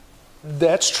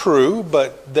 that's true,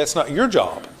 but that's not your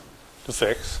job to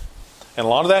fix. And a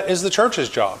lot of that is the church's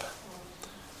job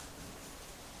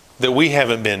that we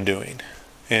haven't been doing.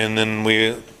 And then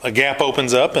a gap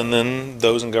opens up, and then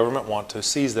those in government want to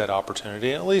seize that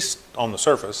opportunity, at least on the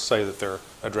surface, say that they're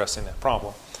addressing that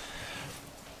problem.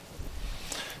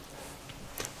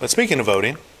 But speaking of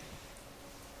voting,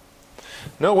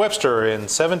 Noah Webster in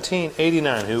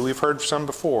 1789, who we've heard some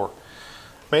before,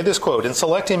 made this quote: "In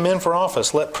selecting men for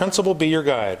office, let principle be your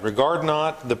guide. Regard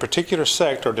not the particular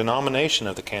sect or denomination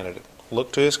of the candidate.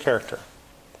 Look to his character."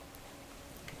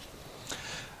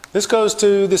 This goes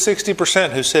to the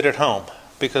 60% who sit at home,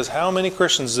 because how many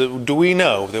Christians do we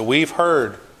know that we've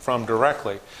heard from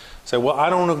directly say, well, I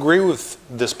don't agree with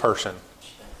this person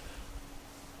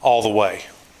all the way.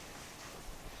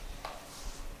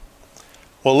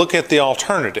 Well, look at the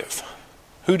alternative.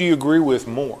 Who do you agree with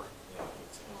more?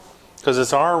 Because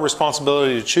it's our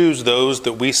responsibility to choose those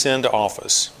that we send to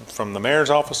office, from the mayor's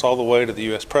office all the way to the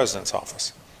U.S. President's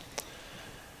office.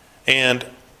 And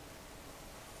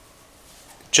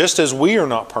just as we are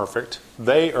not perfect,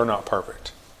 they are not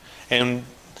perfect. And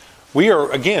we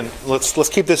are, again, let's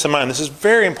keep this in mind. This is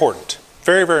very important,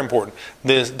 very, very important.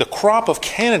 The crop of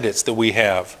candidates that we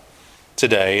have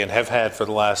today and have had for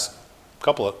the last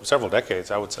several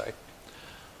decades, I would say,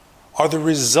 are the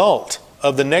result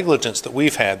of the negligence that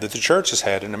we've had, that the church has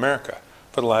had in America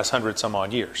for the last 100 some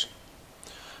odd years.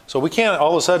 So we can't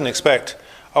all of a sudden expect,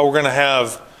 oh, we're going to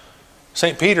have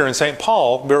St. Peter and St.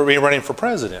 Paul be running for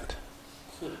president,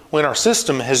 when our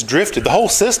system has drifted, the whole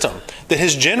system that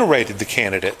has generated the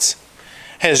candidates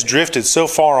has drifted so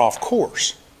far off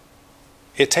course.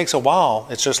 It takes a while.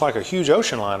 It's just like a huge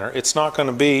ocean liner. It's not going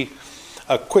to be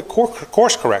a quick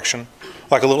course correction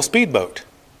like a little speedboat.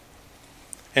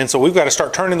 And so we've got to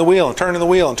start turning the wheel and turning the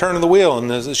wheel and turning the wheel, and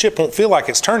the ship won't feel like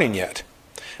it's turning yet.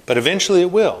 But eventually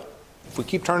it will, if we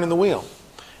keep turning the wheel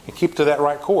and keep to that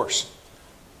right course.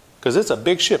 Because it's a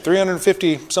big ship,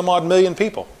 350 some odd million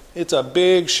people. It's a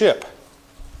big ship.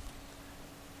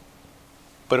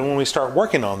 But when we start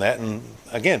working on that, and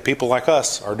again, people like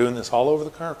us are doing this all over the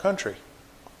country,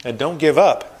 and don't give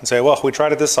up and say, well, we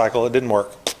tried it this cycle, it didn't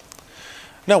work.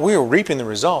 No, we are reaping the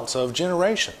results of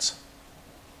generations.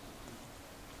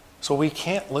 So we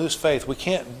can't lose faith. We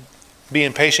can't be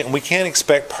impatient, and we can't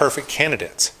expect perfect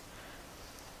candidates.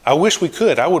 I wish we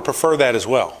could. I would prefer that as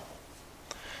well.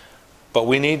 But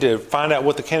we need to find out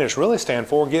what the candidates really stand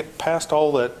for, get past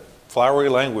all that flowery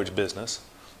language business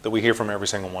that we hear from every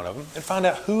single one of them, and find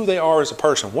out who they are as a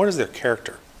person. What is their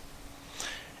character?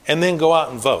 And then go out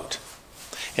and vote.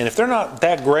 And if they're not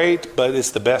that great, but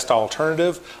it's the best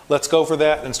alternative, let's go for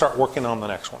that and start working on the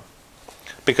next one.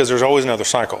 Because there's always another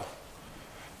cycle.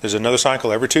 There's another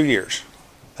cycle every 2 years.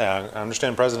 I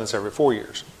understand presidents every 4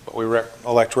 years, but we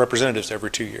elect representatives every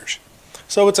 2 years.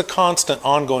 So it's a constant,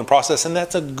 ongoing process, and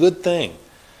that's a good thing.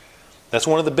 That's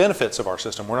one of the benefits of our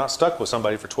system. We're not stuck with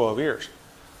somebody for 12 years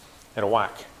at a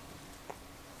whack.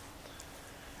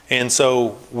 And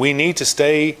so we need to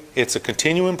stay, it's a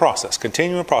continuing process,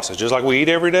 just like we eat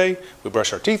every day, we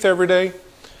brush our teeth every day,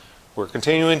 we're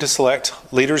continuing to select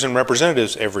leaders and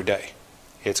representatives every day.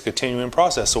 It's a continuing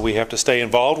process, so we have to stay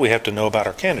involved, we have to know about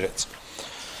our candidates.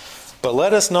 But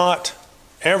let us not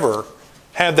ever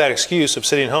have that excuse of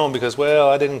sitting home because, well,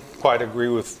 I didn't quite agree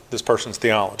with this person's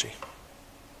theology.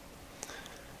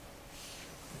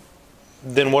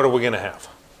 Then what are we going to have?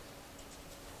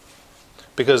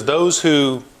 Because those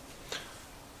who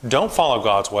don't follow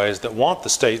God's ways, that want the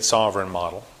state sovereign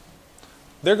model,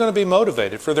 they're going to be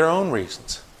motivated for their own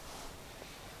reasons.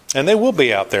 And they will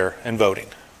be out there and voting.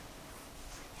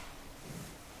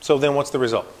 So then what's the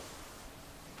result?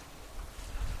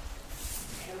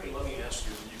 Henry, let me ask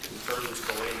you, you can throw this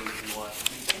to Lady if you want.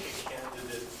 Do you think a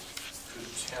candidate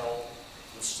could tell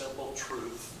the simple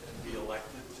truth and be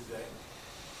elected today?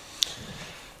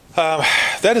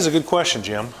 That is a good question,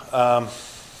 Jim.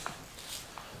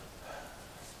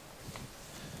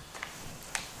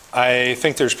 I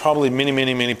think there's probably many,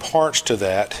 many, many parts to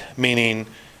that, meaning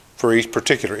for each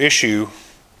particular issue,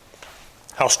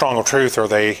 how strong of truth are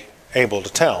they able to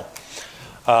tell?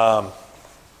 I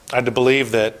do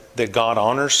believe that God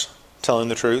honors telling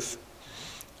the truth.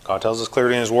 God tells us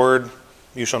clearly in His Word,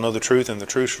 you shall know the truth and the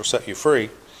truth shall set you free.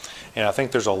 And I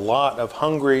think there's a lot of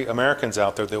hungry Americans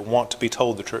out there that want to be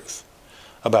told the truth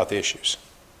about the issues.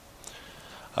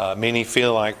 Many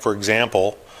feel like, for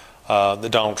example,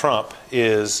 that Donald Trump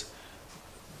is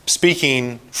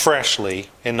speaking freshly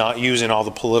and not using all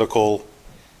the political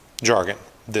jargon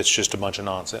that's just a bunch of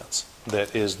nonsense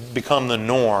that is become the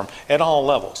norm at all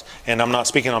levels. And I'm not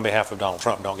speaking on behalf of Donald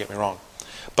Trump, don't get me wrong.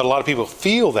 But a lot of people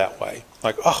feel that way,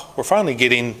 like, oh, we're finally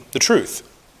getting the truth.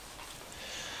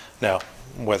 Now,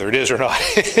 whether it is or not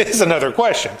is another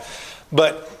question.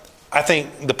 But I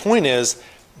think the point is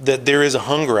that there is a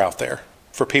hunger out there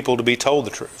for people to be told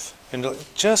the truth. And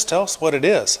just tell us what it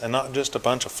is, and not just a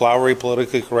bunch of flowery,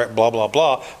 politically correct, blah, blah,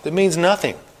 blah, that means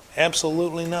nothing.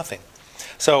 Absolutely nothing.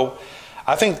 So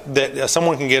I think that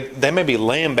someone can they may be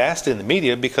lambasted in the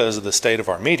media because of the state of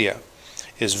our media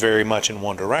is very much in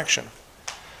one direction.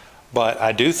 But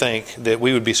I do think that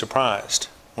we would be surprised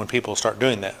when people start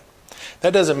doing that.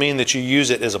 That doesn't mean that you use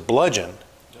it as a bludgeon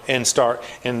and start,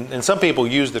 and some people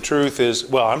use the truth as,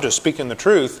 well, I'm just speaking the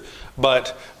truth,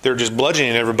 but they're just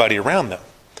bludgeoning everybody around them.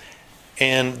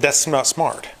 And that's not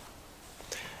smart.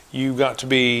 You got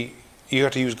to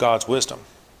use God's wisdom.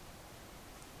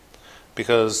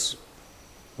 Because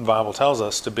the Bible tells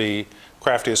us to be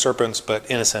crafty as serpents, but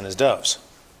innocent as doves.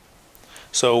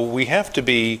 So we have to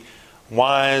be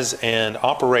wise and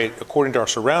operate according to our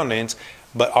surroundings,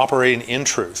 but operating in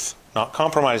truth, not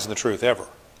compromising the truth ever.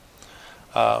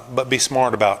 But be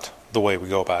smart about the way we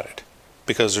go about it,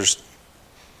 because there's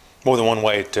more than one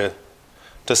way to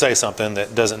say something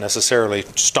that doesn't necessarily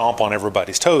stomp on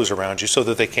everybody's toes around you so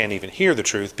that they can't even hear the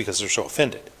truth because they're so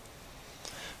offended.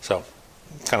 So,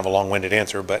 it's kind of a long-winded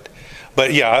answer, but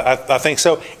yeah, I think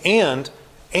so. And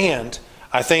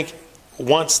I think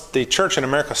once the church in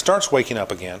America starts waking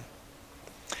up again,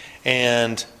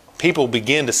 and people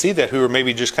begin to see that who are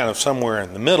maybe just kind of somewhere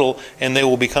in the middle, and they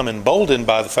will become emboldened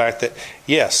by the fact that,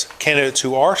 yes, candidates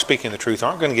who are speaking the truth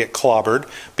aren't going to get clobbered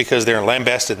because they're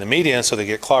lambasted in the media, and so they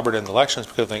get clobbered in the elections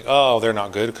because they think, oh, they're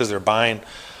not good because they're buying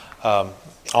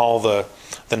all the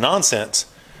nonsense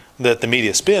that the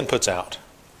media spin puts out.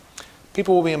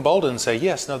 People will be emboldened and say,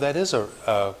 yes, no, that is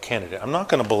a candidate. I'm not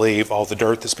going to believe all the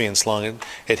dirt that's being slung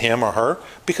at him or her,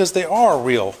 because they are a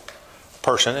real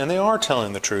person and they are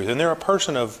telling the truth, and they're a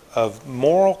person of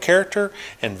moral character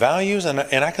and values, and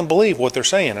I can believe what they're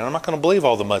saying, and I'm not going to believe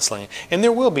all the mudslinging. And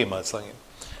there will be mudslinging.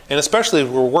 And especially if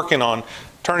we're working on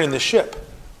turning the ship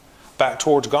back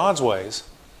towards God's ways,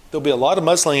 there'll be a lot of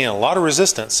mudslinging and a lot of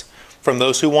resistance from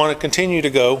those who want to continue to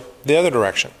go the other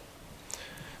direction.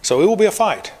 So it will be a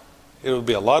fight. It will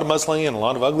be a lot of mudslinging and a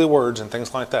lot of ugly words and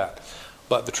things like that.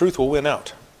 But the truth will win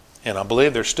out. And I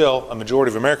believe there's still a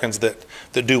majority of Americans that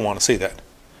do want to see that.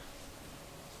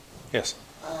 Yes?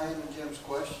 Even Jim's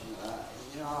question, at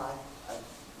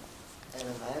a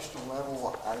national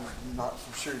level, I'm not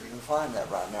for sure you can find that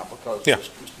right now because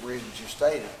just the reasons you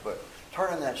stated. But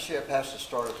turning that ship has to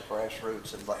start at the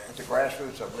grassroots. And at the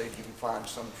grassroots, I believe you can find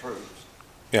some truths.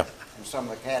 Yeah. And some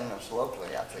of the candidates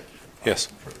locally, I think you can find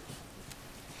some truths.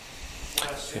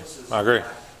 I agree.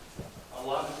 A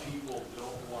lot of people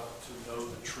don't want to know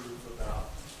the truth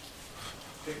about,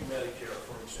 take Medicare,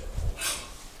 for example.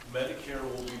 Medicare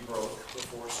will be broke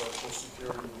before Social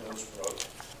Security goes broke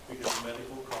because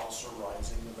medical costs are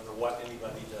rising no matter what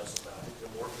anybody does about it. And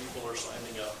more people are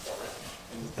signing up for it,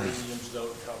 and the premiums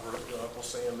don't cover it. Uncle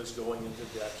Sam is going into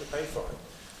debt to pay for it.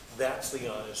 That's the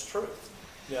honest truth.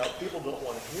 Now, people don't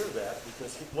want to hear that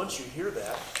because once you hear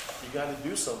that, you got to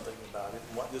do something about it.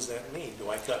 And what does that mean? Do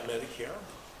I cut Medicare?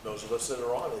 Those of us that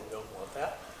are on it don't want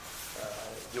that.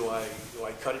 Do I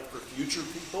cut it for future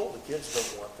people? The kids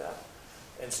don't want that.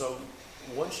 And so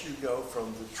once you go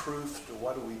from the truth to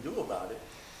what do we do about it,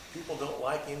 people don't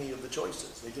like any of the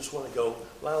choices. They just want to go,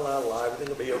 la, la, la, everything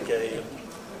will be okay, and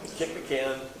kick the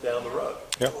can down the road.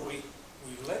 Yep. Well, we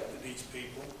elected these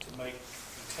people to make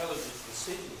intelligent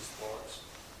decisions for us.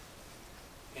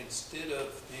 Instead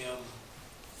of them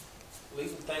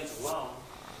leaving things alone,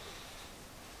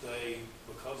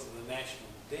 because of the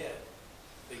national debt,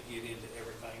 they get into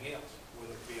everything else,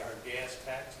 whether it be our gas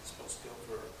tax, it's supposed to go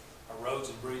for our roads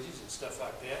and bridges and stuff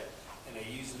like that, and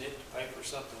they're using it to pay for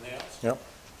something else. Yep.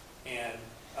 And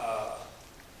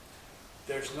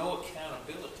there's no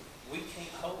accountability. We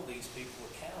can't hold these people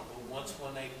accountable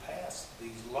when they pass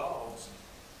these laws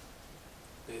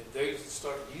that they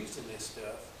start using this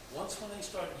stuff. Once when they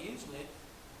start using it,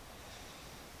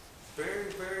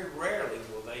 very, very rarely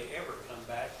will they ever come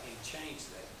back and change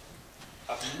that.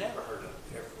 I've never heard of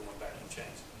it ever going back and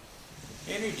changing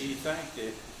it. Henry, do you think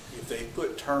that if they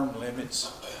put term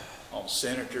limits on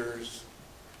senators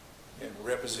and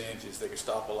representatives, they could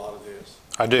stop a lot of this?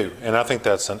 I do, and I think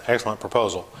that's an excellent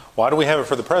proposal. Why do we have it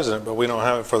for the president, but we don't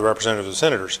have it for the representatives and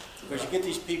senators? Because you get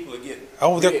these people that get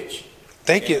rich,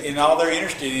 and all they're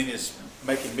interested in is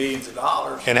making millions of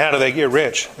dollars. And how do they get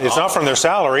rich? It's not from their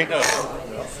salary.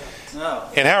 No.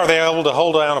 And how are they able to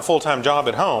hold down a full-time job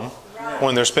at home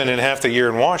when they're spending half the year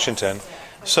in Washington?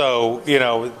 So,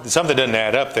 something doesn't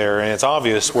add up there, and it's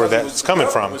obvious where that's coming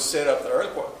from. Was set up there.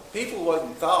 People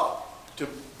wasn't thought to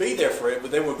be there for it, but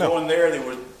they were going there, they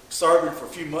were serving for a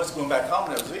few months, going back home,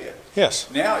 and that was it. Yes.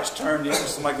 Now it's turned into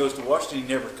somebody goes to Washington, he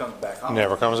never comes back home.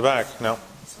 Never comes back, no.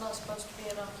 It's not supposed to be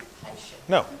an occupation.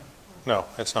 No,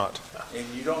 it's not. And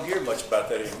you don't hear much about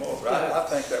that anymore, right? I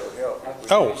think that would help.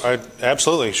 Oh, I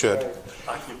absolutely should.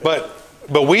 But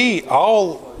we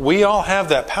all have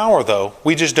that power, though.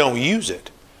 We just don't use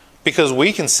it because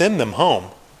we can send them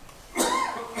home.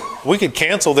 We could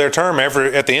cancel their term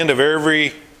cancel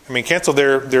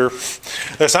their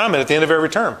assignment at the end of every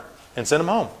term and send them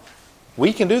home.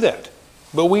 We can do that,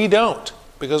 but we don't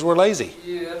because we're lazy.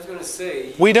 Yeah, I was going to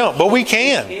say. We don't, but we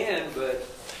can. We can,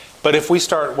 But if we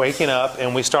start waking up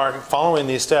and we start following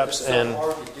these steps, it's so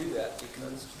hard to do that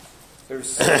because there's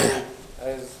so,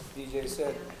 as DJ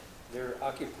said, they're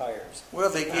occupiers.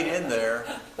 Well, they get in there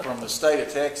from the state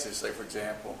of Texas, say for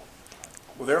example.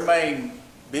 Well, their main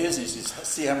business is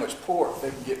see how much pork they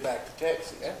can get back to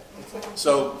Texas. Yeah?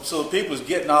 So the people's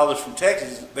getting all this from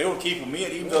Texas. They will keep them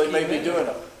in, even though they may be doing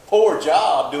a poor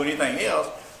job doing anything else.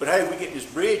 But hey, we get this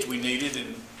bridge we needed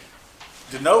and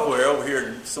to nowhere over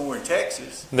here somewhere in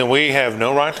Texas. Then we have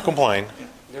no right to complain.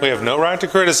 We have no right to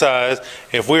criticize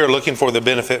if we are looking for the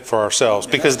benefit for ourselves,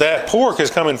 because that pork is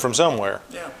coming from somewhere.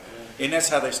 Yeah, and that's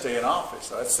how they stay in office.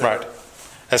 That's right.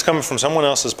 That's coming from someone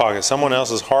else's pocket. Someone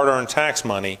else's hard-earned tax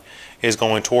money is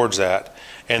going towards that,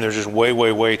 and there's just way,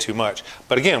 way, way too much.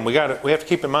 But again, we have to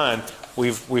keep in mind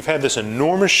we've had this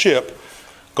enormous ship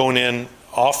going in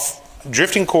off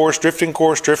drifting course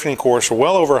for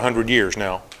well over 100 years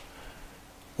now.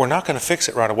 We're not going to fix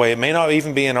it right away. It may not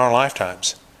even be in our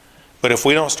lifetimes. But if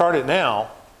we don't start it now,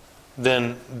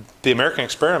 then the American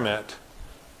experiment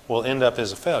will end up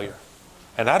as a failure.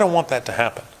 And I don't want that to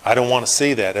happen. I don't want to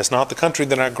see that. It's not the country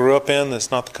that I grew up in.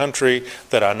 It's not the country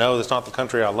that I know. It's not the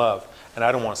country I love. And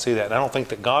I don't want to see that. And I don't think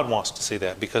that God wants to see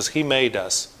that, because He made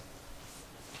us.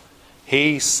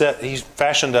 He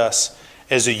fashioned us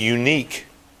as a unique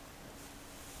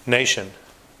nation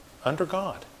under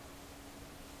God.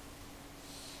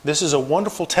 This is a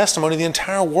wonderful testimony to the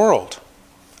entire world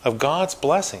of God's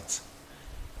blessings.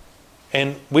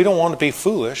 And we don't want to be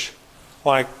foolish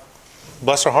like,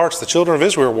 bless our hearts, the children of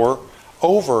Israel were,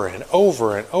 over and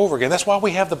over and over again. That's why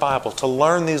we have the Bible, to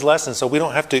learn these lessons so we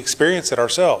don't have to experience it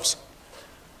ourselves.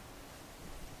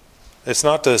 It's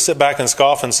not to sit back and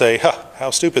scoff and say, huh,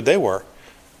 how stupid they were.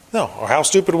 No, or how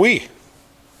stupid we.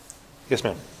 Yes,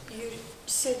 ma'am. You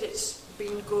said it's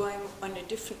been going on a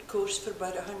different course for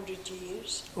about 100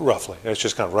 years. Roughly. It's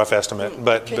just kind of a rough estimate.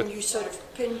 Can you sort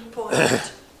of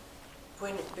pinpoint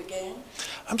when it began?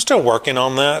 I'm still working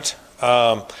on that.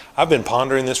 I've been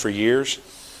pondering this for years.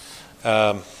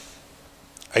 I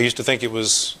used to think it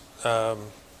was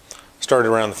started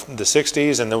around the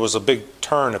 60s, and there was a big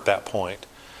turn at that point.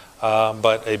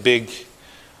 But a big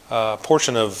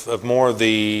portion of more of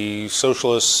the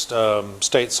socialist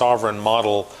state sovereign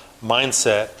model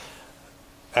mindset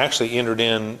actually entered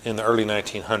in the early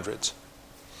 1900s.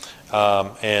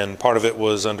 And part of it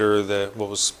was under what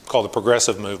was called the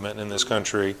progressive movement in this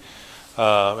country,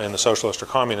 and the socialists or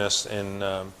communists in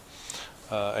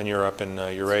Europe and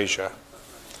Eurasia,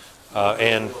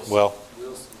 and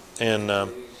in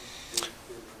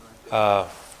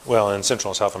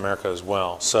Central and South America as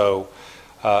well. So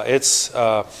it's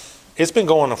been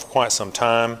going on for quite some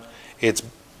time. It's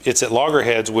at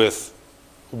loggerheads with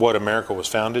what America was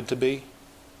founded to be.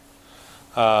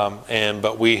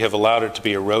 But we have allowed it to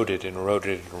be eroded and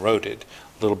eroded and eroded,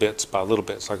 little bits by little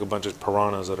bits, like a bunch of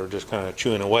piranhas that are just kind of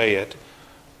chewing away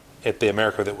at the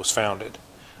America that was founded,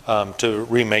 to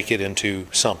remake it into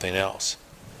something else.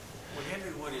 Well,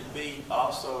 Henry, would it be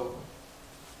also,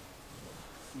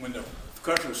 when the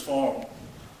country was formed,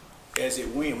 as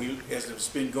it's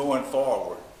been going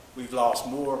forward, we've lost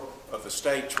more of the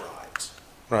states' rights.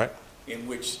 Right. In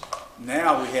which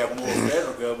now we have more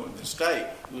federal government than state.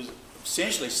 It was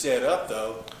essentially set up,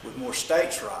 though, with more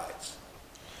states' rights.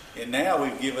 And now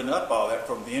we've given up all that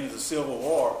from the end of the Civil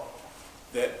War,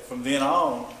 that from then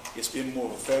on, it's been more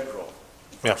of a federal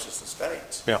versus the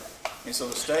states. Yeah. And so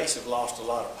the states have lost a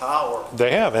lot of power.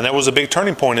 They have, and that was a big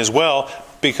turning point as well,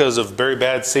 because of very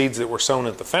bad seeds that were sown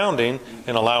at the founding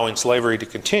and allowing slavery to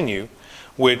continue,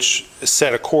 which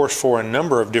set a course for a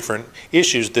number of different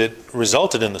issues that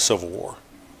resulted in the Civil War.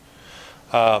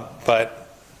 But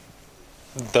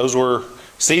those were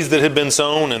seeds that had been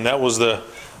sown, and that was the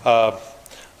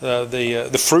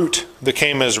fruit that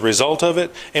came as a result of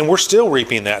it. And we're still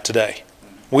reaping that today.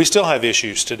 We still have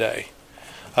issues today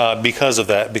because of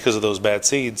that, because of those bad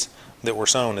seeds that were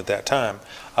sown at that time.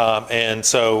 And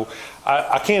so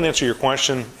I can't answer your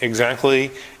question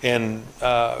exactly, and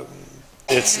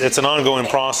it's an ongoing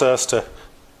process to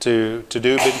do.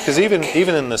 Because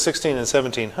even in the 16 and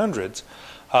 1700s,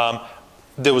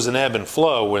 there was an ebb and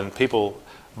flow when people,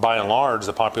 by and large,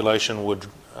 the population would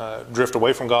drift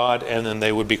away from God, and then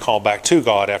they would be called back to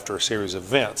God after a series of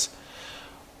events.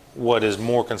 What is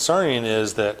more concerning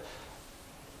is that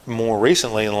more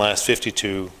recently, in the last 50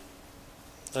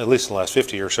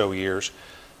 or so years,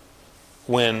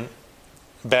 when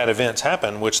bad events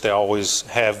happen, which they always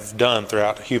have done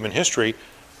throughout human history,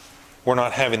 we're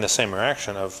not having the same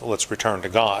reaction of let's return to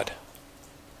God.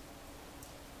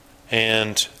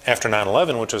 And after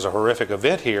 9/11, which was a horrific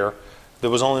event here, there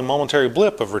was only a momentary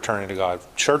blip of returning to God.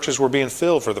 Churches were being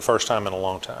filled for the first time in a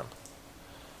long time.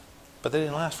 But they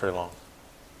didn't last very long.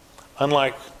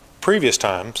 Unlike previous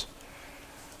times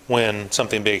when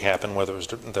something big happened, whether it was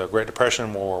the Great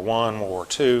Depression, World War I, World War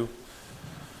II,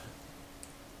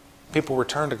 people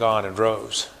returned to God in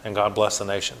droves, and God blessed the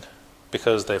nation.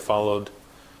 because they followed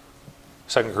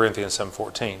 2 Corinthians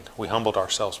 7:14. We humbled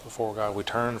ourselves before God. We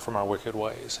turned from our wicked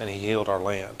ways, and He healed our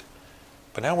land.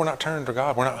 But now we're not turning to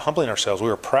God. We're not humbling ourselves. We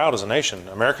are proud as a nation.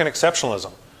 American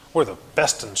exceptionalism. We're the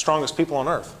best and strongest people on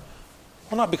earth.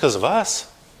 Well, not because of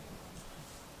us.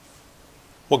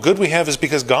 What good we have is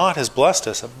because God has blessed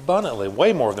us abundantly,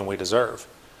 way more than we deserve.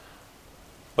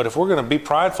 But if we're going to be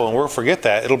prideful and we'll forget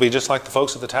that, it'll be just like the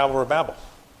folks at the Tower of Babel.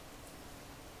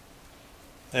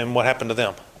 And what happened to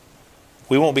them?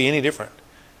 We won't be any different.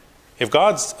 If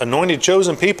God's anointed,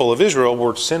 chosen people of Israel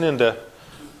were sent into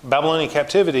Babylonian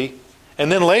captivity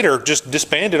and then later just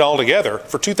disbanded altogether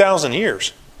for 2,000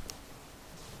 years,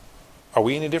 are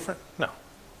we any different? No,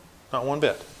 not one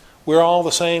bit. We're all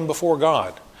the same before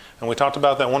God. And we talked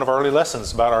about that in one of our early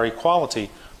lessons about our equality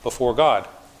before God.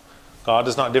 God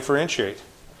does not differentiate.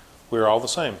 We are all the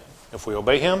same. If we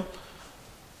obey Him,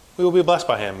 we will be blessed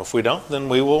by Him. If we don't, then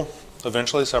we will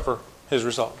eventually suffer His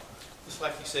result. Just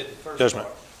like you said in the first Judgment.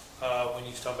 part, when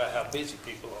you talk about how busy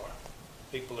people are.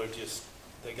 People are just,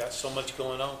 they got so much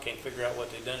going on, can't figure out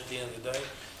what they've done at the end of the day.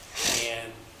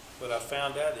 And what I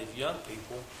found out is young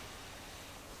people,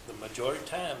 the majority of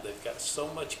the time, they've got so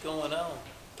much going on,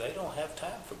 they don't have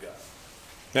time for God.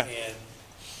 Yeah. And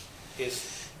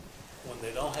it's, when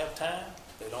they don't have time,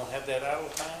 they don't have that idle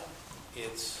time,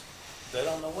 it's, they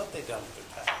don't know what they've done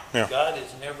with their time. Yeah. God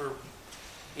has never,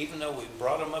 even though we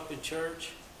brought them up in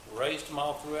church, raised them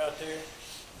all throughout there,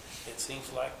 it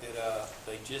seems like that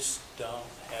they just don't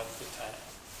have the time.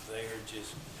 They are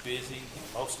just busy,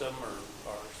 and most of them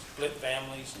are split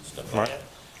families and stuff like that.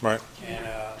 Right. And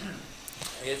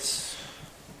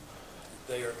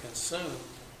they are consumed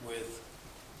with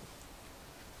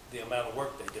the amount of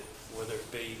work they do, whether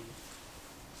it be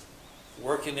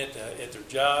working at their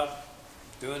job,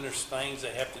 doing their things they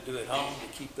have to do at home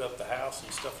to keep up the house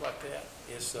and stuff like that.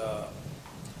 It's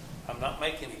I'm not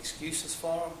making excuses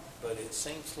for them, but it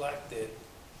seems like that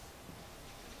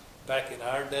back in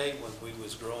our day when we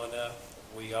was growing up,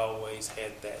 we always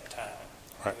had that time.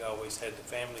 Right. We always had the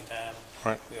family time.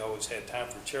 Right. We always had time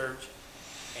for church,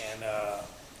 and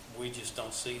we just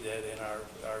don't see that in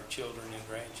our children and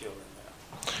grandchildren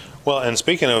now. Well, and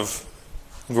speaking of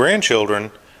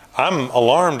grandchildren, I'm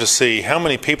alarmed to see how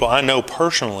many people I know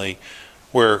personally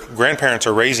where grandparents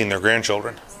are raising their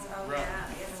grandchildren.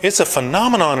 It's a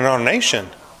phenomenon in our nation.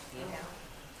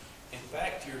 In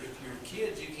fact, your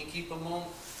kids, you can keep them on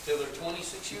till they're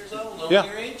 26 years old on Yeah.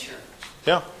 your insurance.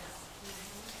 Yeah.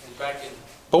 And back in,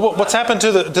 But what's happened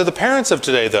to the parents of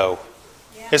today, though?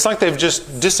 It's like they've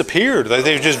just disappeared. Like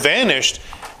they've just vanished,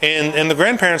 and the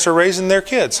grandparents are raising their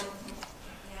kids.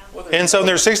 And so in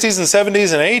their 60s and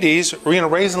 70s and 80s,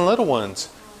 raising little ones.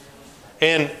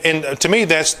 And to me,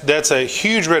 that's a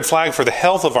huge red flag for the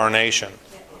health of our nation.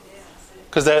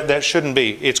 Because that shouldn't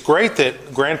be. It's great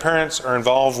that grandparents are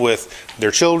involved with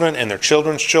their children and their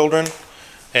children's children.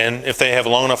 And if they have a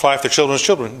long enough life, their children's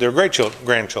children, their great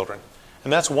grandchildren.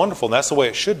 And that's wonderful. That's the way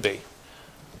it should be.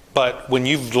 But when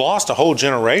you've lost a whole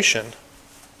generation,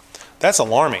 that's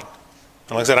alarming.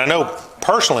 And like I said, I know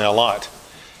personally a lot.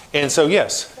 And so,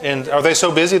 yes. And are they so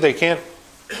busy they can't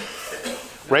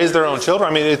raise their own children?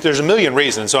 I mean, there's a million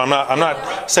reasons. So I'm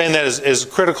not saying that is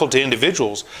critical to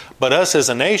individuals. But us as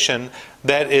a nation,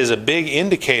 that is a big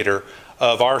indicator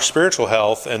of our spiritual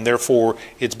health. And therefore,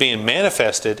 it's being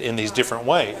manifested in these different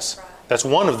ways. That's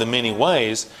one of the many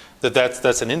ways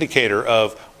that's an indicator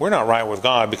of we're not right with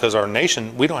God because our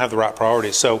nation, we don't have the right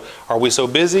priorities. So are we so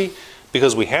busy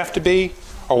because we have to be,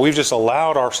 or we've just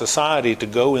allowed our society to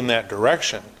go in that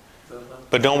direction?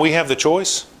 But don't we have the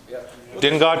choice?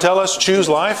 Didn't God tell us choose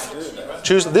life?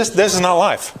 Choose this is not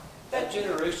life. That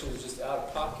generation is just out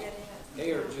of pocket.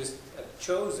 They are just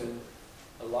chosen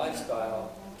a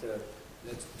lifestyle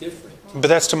that's different. But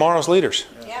that's tomorrow's leaders.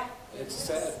 Yeah. It's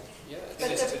sad. Yeah.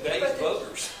 it's today's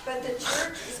voters. But the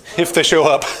church is broken. If they show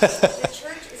up. The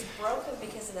church is broken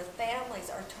because the families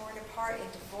are torn apart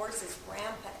and divorce is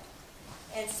rampant.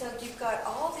 And so you've got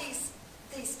all these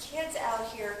kids out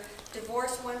here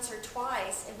divorced once or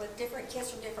twice and with different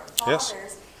kids from different fathers.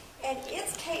 Yes. And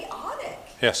it's chaotic.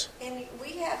 Yes. And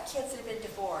we have kids that have been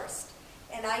divorced.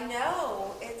 And I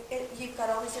know you've got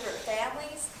all these different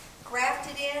families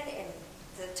grafted in and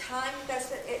the time you guys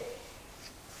spent it.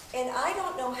 And I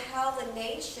don't know how the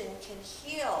nation can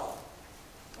heal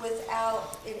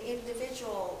without an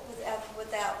individual,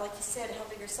 without, like you said,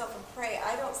 helping yourself and pray.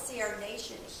 I don't see our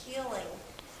nation healing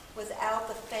without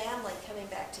the family coming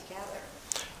back together.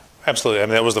 Absolutely. I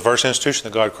mean, that was the first institution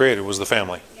that God created, was the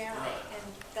family. Yeah,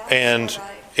 and that's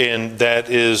right. And that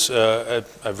is a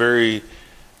very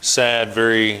sad,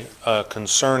 very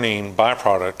concerning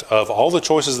byproduct of all the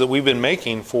choices that we've been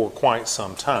making for quite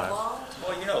some time.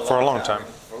 Well, you know, For a long time.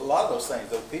 For a lot of those things,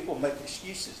 though, people make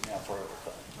excuses now for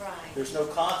everything. Right. There's no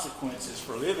consequences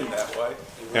for living that way.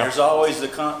 Yeah. There's always the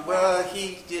well,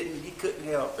 he couldn't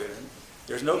help it.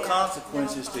 There's no Yeah,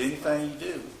 consequences no to anything you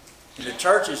do. And the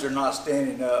churches are not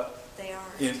standing up They are.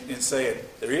 and saying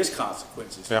there is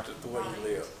consequences Yeah. to the way you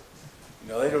live. You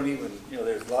know, they don't even, you know,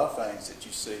 there's a lot of things that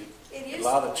you see. It A is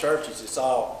lot the of way. churches, it's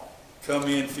all come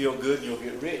in, feel good, and you'll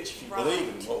get rich if you Right, believe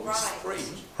in what we right. preach.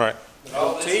 Right. But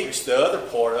don't teach the other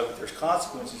part of it. There's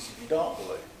consequences if you don't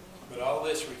believe. But all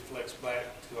this reflects back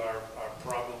to our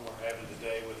problem we're having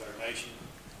today with our nation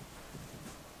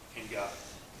and God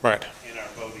Right. and our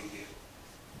voting deal.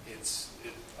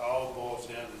 It all boils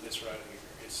down to this right here.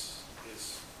 It's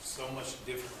so much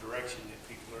different direction that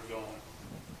people are going.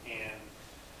 And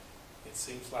it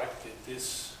seems like that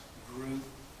this group,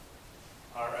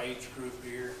 our age group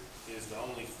here, is the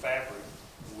only fabric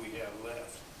we have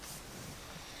left.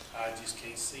 I just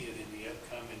can't see it in the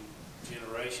upcoming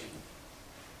generation.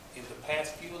 In the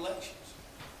past few elections,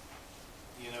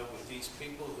 you know, with these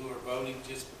people who are voting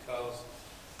just because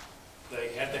they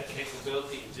have that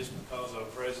capability and just because a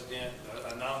president,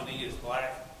 a nominee is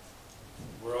black,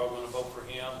 we're all going to vote for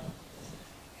him.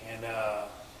 And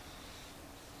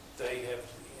they have,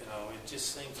 you know, it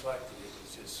just seems like it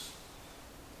was just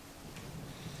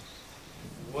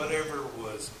whatever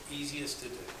was easiest to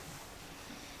do.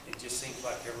 It just seems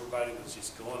like everybody was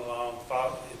just going along,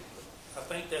 following. I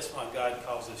think that's why God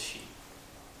calls us sheep.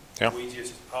 Yeah. We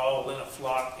just all in a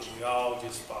flock and we all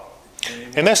just follow.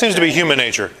 And that seems to be human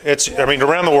nature. I mean,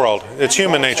 around the world, it's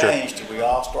human nature. Changed till we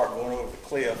all start going over the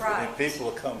cliff, and Right. then people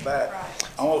will come back. Right.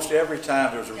 Almost every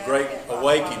time there's a Yeah, great yeah.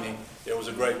 awakening, there was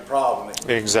a great problem that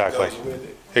Exactly. goes with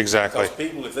it. Exactly. Because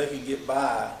people, if they can get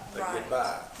by, they Right. get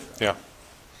by. Yeah.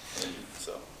 And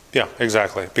so Yeah,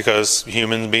 exactly. Because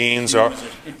human beings are,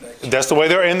 that's the way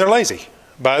they're, and they're lazy.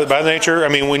 By nature, I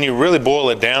mean, when you really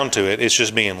boil it down to it, it's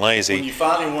just being when lazy. you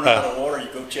finally run out of water, you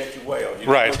go check your well. You don't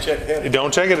Right. Go check the head. You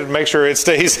don't check it and make sure it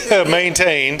stays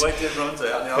maintained. Wait till it runs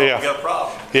out. Now Yeah. you got a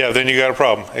problem. Yeah, then you got a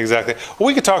problem. Exactly. Well,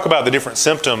 we could talk about the different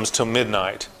symptoms till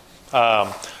midnight.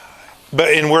 And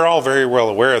we're all very well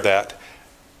aware of that.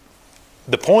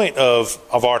 The point of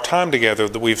our time together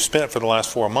that we've spent for the last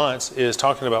 4 months is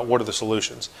talking about what are the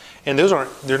solutions. And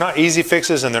they're not easy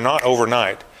fixes and they're not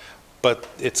overnight, but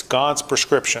it's God's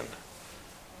prescription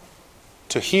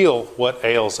to heal what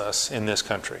ails us in this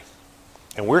country.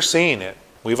 And we're seeing it.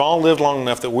 We've all lived long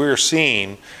enough that we're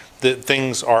seeing that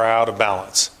things are out of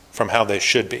balance from how they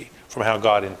should be, from how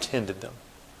God intended them.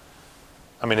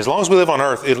 I mean, as long as we live on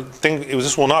earth,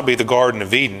 this will not be the Garden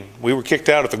of Eden. We were kicked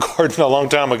out of the garden a long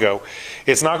time ago.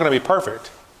 It's not going to be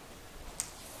perfect.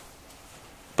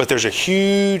 But there's a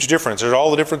huge difference. There's all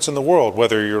the difference in the world,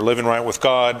 whether you're living right with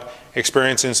God,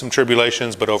 experiencing some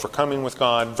tribulations, but overcoming with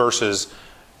God, versus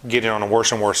getting on a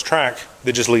worse and worse track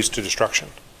that just leads to destruction.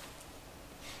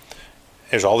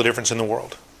 There's all the difference in the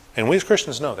world. And we as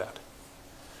Christians know that.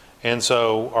 And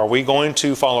so, are we going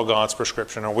to follow God's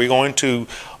prescription? Are we going to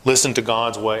listen to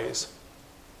God's ways?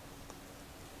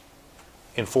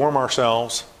 Inform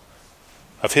ourselves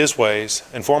of His ways.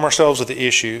 Inform ourselves of the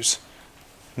issues.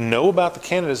 Know about the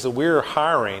candidates that we're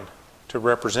hiring to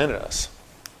represent us.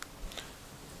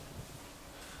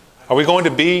 Are we going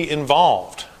to be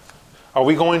involved? Are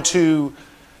we going to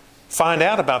find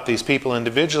out about these people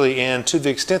individually, and to the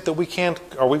extent that we can,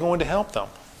 are we going to help them?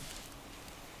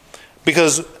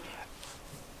 Because,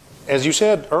 as you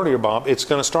said earlier, Bob, it's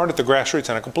going to start at the grassroots,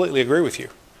 and I completely agree with you.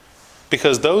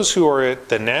 Because those who are at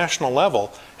the national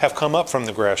level have come up from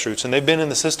the grassroots, and they've been in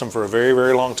the system for a very,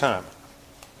 very long time.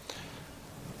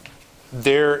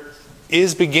 There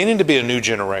is beginning to be a new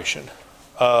generation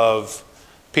of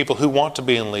people who want to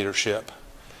be in leadership,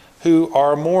 who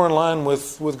are more in line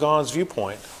with God's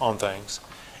viewpoint on things.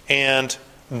 And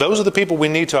those are the people we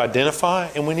need to identify,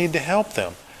 and we need to help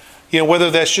them. You know,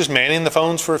 whether that's just manning the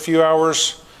phones for a few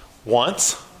hours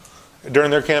once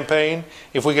during their campaign,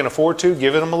 if we can afford to,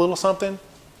 giving them a little something.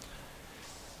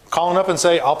 Calling up and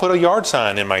say, I'll put a yard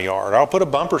sign in my yard. I'll put a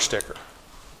bumper sticker.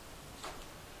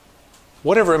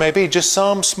 Whatever it may be, just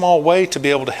some small way to be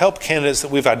able to help candidates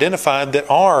that we've identified that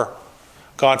are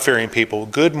God-fearing people,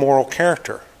 good moral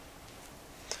character.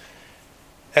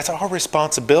 That's our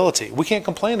responsibility. We can't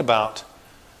complain about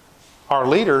our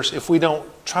leaders if we don't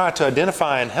try to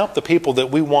identify and help the people that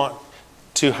we want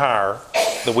to hire,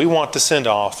 that we want to send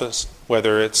to office,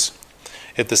 whether it's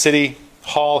at the city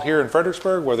hall here in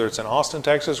Fredericksburg, whether it's in Austin,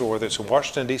 Texas, or whether it's in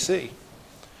Washington, D.C.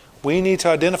 We need to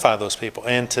identify those people.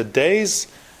 And today's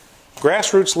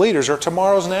grassroots leaders are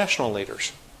tomorrow's national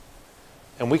leaders.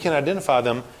 and we can identify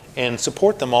them and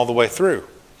support them all the way through.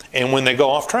 And when they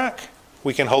go off track,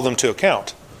 we can hold them to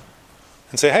account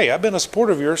and say, hey, I've been a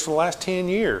supporter of yours for the last 10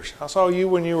 years. I saw you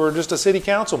when you were just a city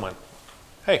councilman.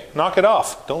 Hey, knock it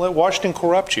off. Don't let Washington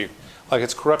corrupt you like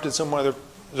it's corrupted so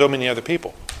many other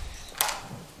people.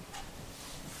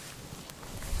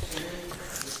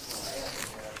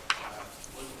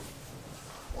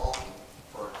 Walking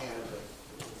for a candidate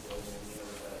that was building the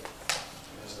other day.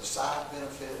 There's a side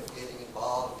benefit of getting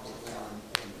involved, getting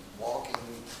in walking,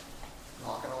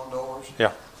 knocking on doors.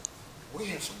 Yeah. We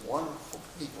have some wonderful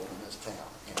people in this town,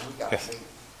 and we got Yes. to meet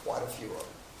quite a few of them.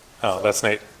 Oh, So that's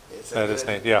neat. it's a That is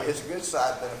good- neat, yeah. It's a good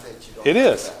side benefit you don't It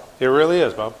think is. about. It really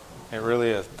is, Bob. It really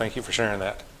is. Thank you for sharing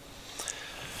that.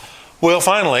 Well,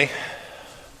 finally,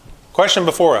 question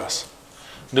before us.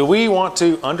 Do we want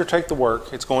to undertake the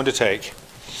work it's going to take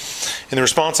and the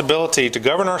responsibility to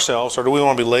govern ourselves, or do we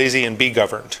want to be lazy and be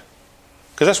governed?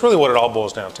 Because that's really what it all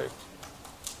boils down to.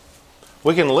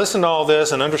 We can listen to all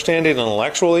this and understand it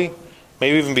intellectually,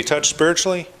 maybe even be touched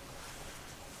spiritually.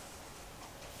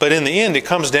 But in the end, it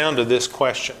comes down to this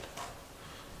question.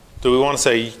 Do we want to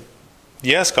say,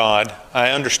 yes, God, I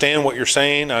understand what you're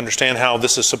saying. I understand how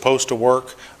this is supposed to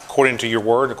work according to your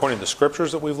word, according to the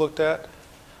scriptures that we've looked at,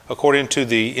 according to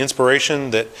the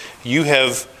inspiration that you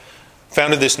have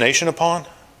founded this nation upon?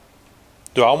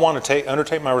 Do I want to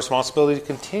undertake my responsibility to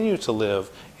continue to live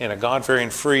in a God-fearing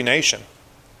free nation,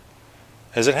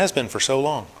 as it has been for so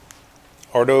long?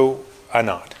 Or do I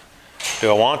not? Do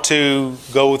I want to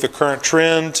go with the current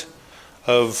trend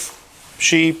of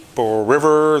sheep or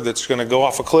river that's going to go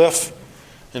off a cliff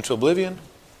into oblivion?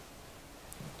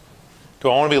 Do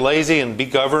I want to be lazy and be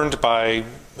governed by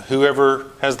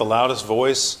whoever has the loudest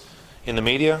voice in the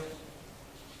media?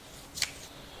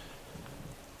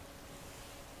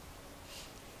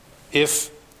 If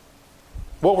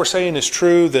what we're saying is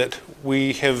true, that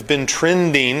we have been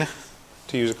trending,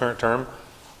 to use a current term,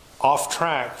 off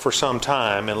track for some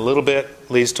time, and a little bit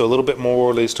leads to a little bit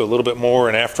more, leads to a little bit more,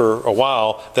 and after a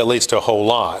while that leads to a whole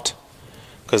lot,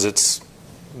 because it's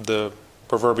the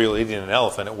proverbial eating an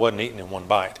elephant. It wasn't eaten in one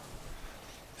bite.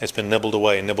 It's been nibbled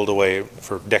away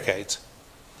for decades.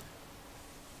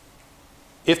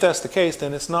 If that's the case,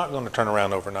 then it's not going to turn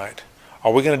around overnight.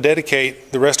 Are we going to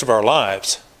dedicate the rest of our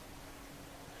lives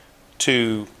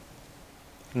to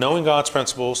knowing God's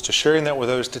principles, to sharing that with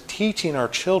others, to teaching our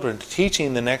children, to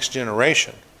teaching the next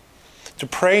generation, to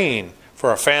praying for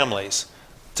our families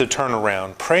to turn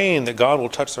around, praying that God will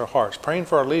touch their hearts, praying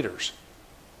for our leaders,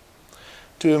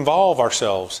 to involve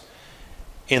ourselves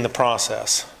in the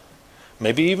process,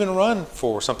 maybe even run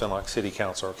for something like city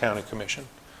council or county commission,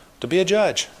 to be a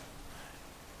judge.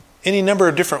 Any number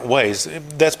of different ways.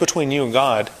 That's between you and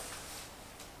God.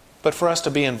 But for us to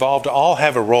be involved, to all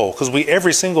have a role, because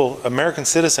every single American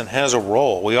citizen has a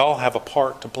role. We all have a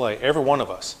part to play, every one of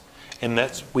us. And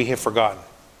we have forgotten.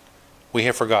 We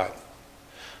have forgotten.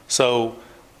 So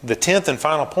the 10th and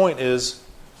final point is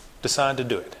decide to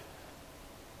do it.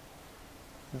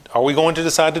 Are we going to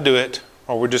decide to do it,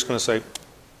 or we're just going to say,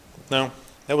 no,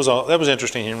 that was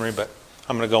interesting, Henry, but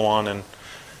I'm going to go on and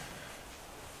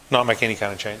not make any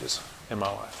kind of changes in my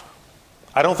life?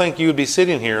 I don't think you would be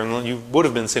sitting here, and you would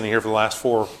have been sitting here for the last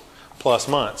 4+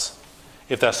 months,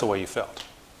 if that's the way you felt.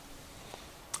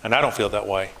 And I don't feel that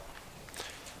way.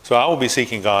 So I will be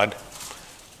seeking God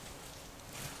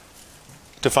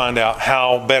to find out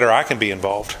how better I can be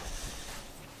involved.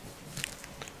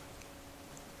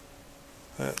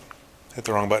 Hit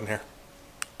the wrong button here.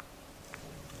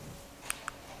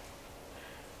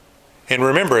 And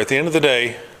remember, at the end of the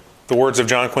day, the words of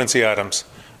John Quincy Adams,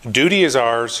 duty is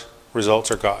ours,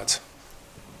 results are God's.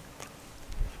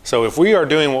 So if we are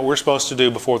doing what we're supposed to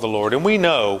do before the Lord, and we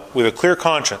know with a clear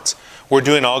conscience we're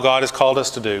doing all God has called us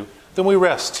to do, then we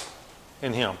rest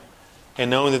in Him and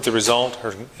knowing that the result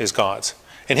is God's.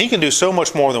 And He can do so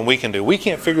much more than we can do. We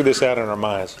can't figure this out in our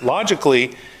minds.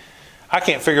 Logically, I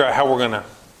can't figure out how we're going to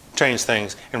change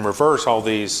things and reverse all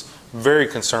these very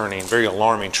concerning, very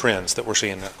alarming trends that we're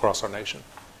seeing across our nation.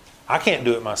 I can't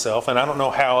do it myself, and I don't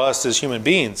know how us as human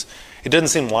beings, it doesn't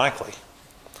seem likely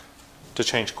to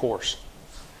change course.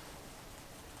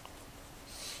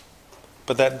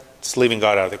 But that's leaving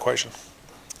God out of the equation,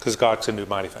 because God can do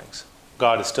mighty things.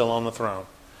 God is still on the throne.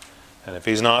 And if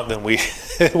He's not, then we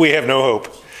have no hope.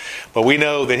 But we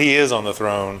know that He is on the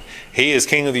throne. He is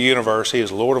King of the universe. He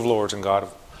is Lord of lords and God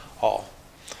of all.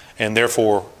 And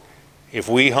therefore, if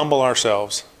we humble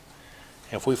ourselves,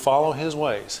 if we follow His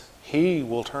ways, He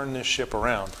will turn this ship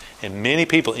around. And many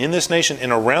people in this nation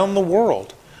and around the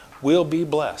world will be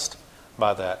blessed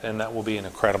by that. And that will be an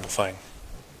incredible thing.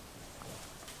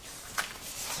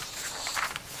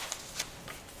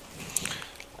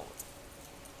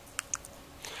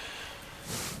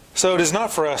 So it is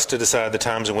not for us to decide the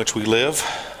times in which we live.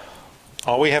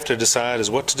 All we have to decide is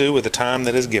what to do with the time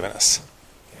that is given us.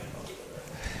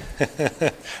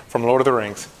 From Lord of the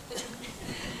Rings.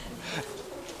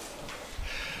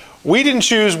 We didn't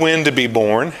choose when to be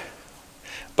born,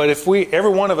 but if every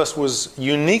one of us was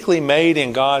uniquely made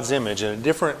in God's image, in a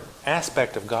different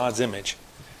aspect of God's image,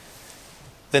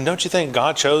 then don't you think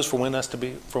God chose for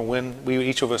when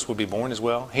each of us would be born as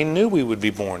well? He knew we would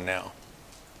be born now.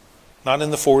 Not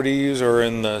in the 40s or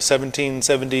in the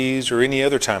 1770s or any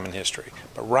other time in history,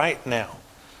 but right now.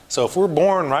 So if we're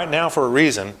born right now for a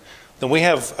reason, then we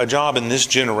have a job in this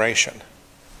generation.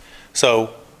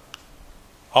 So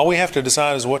all we have to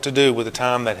decide is what to do with the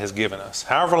time that has given us,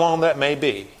 however long that may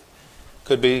be.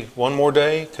 Could be one more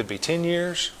day, could be 10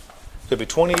 years, could be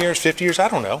 20 years, 50 years, I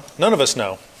don't know. None of us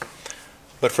know.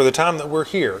 But for the time that we're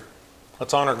here,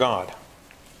 let's honor God.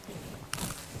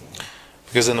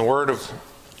 Because in the word of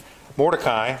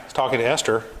Mordecai, talking to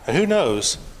Esther, who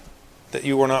knows that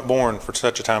you were not born for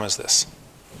such a time as this?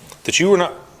 That you were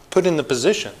not put in the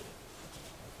position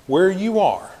where you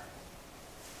are.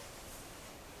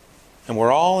 And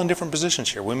we're all in different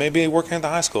positions here. We may be working at the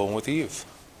high school and with the youth.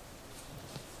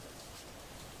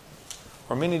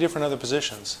 Or many different other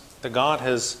positions that God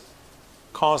has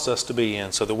caused us to be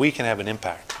in so that we can have an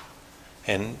impact.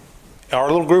 And our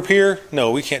little group here,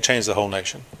 no, we can't change the whole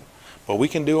nation. But we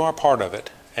can do our part of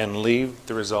it and leave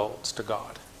the results to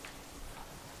God.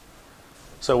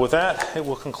 So with that, it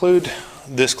will conclude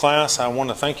this class. I want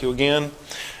to thank you again.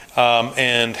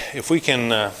 And if we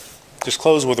can just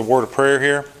close with a word of prayer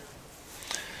here.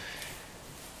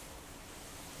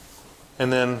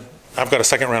 And then I've got a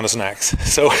second round of snacks.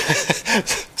 So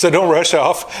don't rush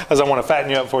off, as I want to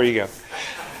fatten you up before you go.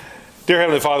 Dear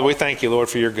Heavenly Father, we thank you, Lord,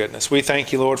 for your goodness. We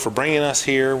thank you, Lord, for bringing us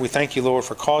here. We thank you, Lord,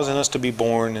 for causing us to be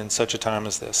born in such a time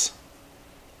as this.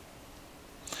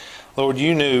 Lord,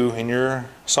 you knew in your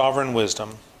sovereign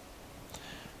wisdom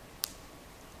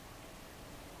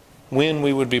when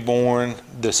we would be born,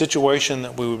 the situation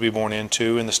that we would be born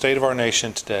into, and the state of our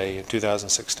nation today in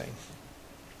 2016.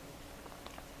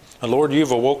 And Lord,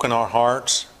 you've awoken our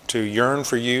hearts to yearn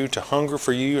for you, to hunger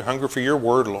for you, hunger for your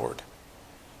word, Lord.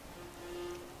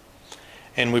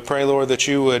 And we pray, Lord, that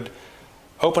you would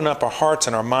open up our hearts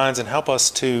and our minds and help us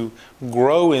to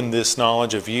grow in this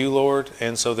knowledge of you, Lord,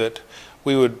 and so that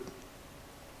we would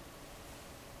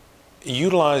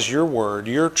utilize your word,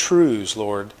 your truths,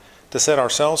 Lord, to set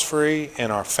ourselves free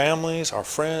and our families, our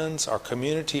friends, our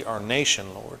community, our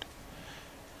nation, Lord.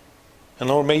 And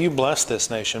Lord, may you bless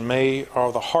this nation. May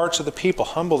the hearts of the people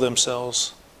humble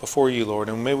themselves before you, Lord,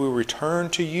 and may we return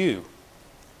to you,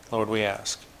 Lord, we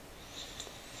ask.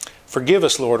 Forgive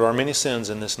us, Lord, our many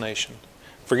sins in this nation.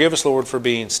 Forgive us, Lord, for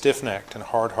being stiff-necked and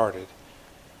hard-hearted.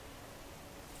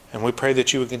 And we pray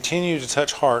that you would continue to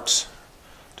touch hearts,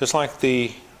 just like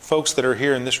the folks that are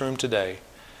here in this room today,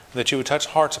 that you would touch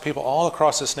hearts of people all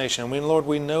across this nation. And Lord,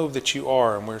 we know that you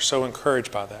are, and we're so encouraged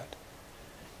by that.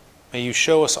 May you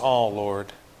show us all,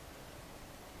 Lord,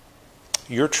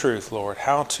 your truth, Lord,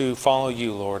 how to follow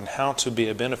you, Lord, and how to be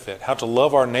a benefit, how to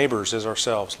love our neighbors as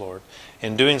ourselves, Lord.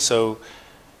 In doing so,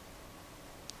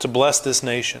 to bless this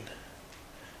nation.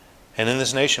 And in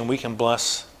this nation, we can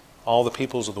bless all the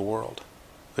peoples of the world,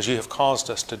 because you have caused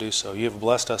us to do so. You have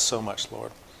blessed us so much,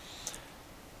 Lord.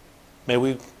 May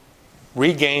we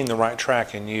regain the right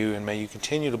track in you, and may you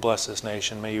continue to bless this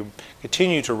nation. May you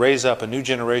continue to raise up a new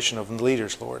generation of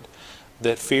leaders, Lord,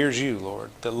 that fears you, Lord,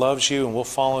 that loves you and will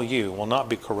follow you and will not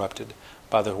be corrupted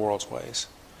by the world's ways.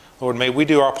 Lord, may we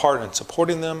do our part in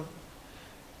supporting them.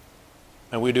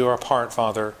 May we do our part,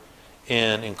 Father,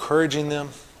 in encouraging them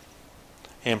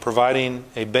and providing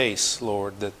a base,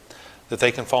 Lord, that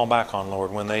they can fall back on,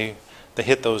 Lord, when they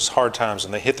hit those hard times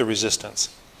and they hit the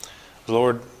resistance.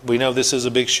 Lord, we know this is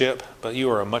a big ship, but you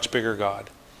are a much bigger God.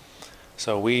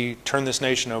 So we turn this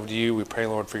nation over to you. We pray,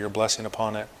 Lord, for your blessing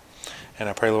upon it. And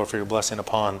I pray, Lord, for your blessing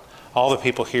upon all the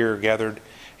people here gathered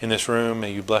in this room.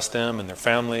 May you bless them and their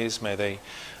families. May they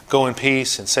go in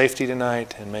peace and safety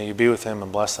tonight. And may you be with them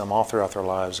and bless them all throughout their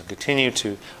lives. And continue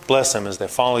to bless them as they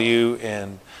follow you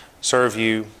and serve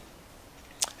you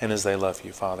and as they love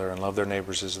you, Father, and love their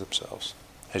neighbors as themselves,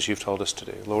 as you've told us to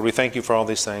do. Lord, we thank you for all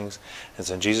these things. It's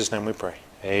in Jesus' name we pray.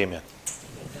 Amen.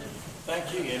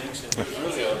 Thank you, Yennings. It was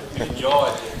really a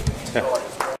joy to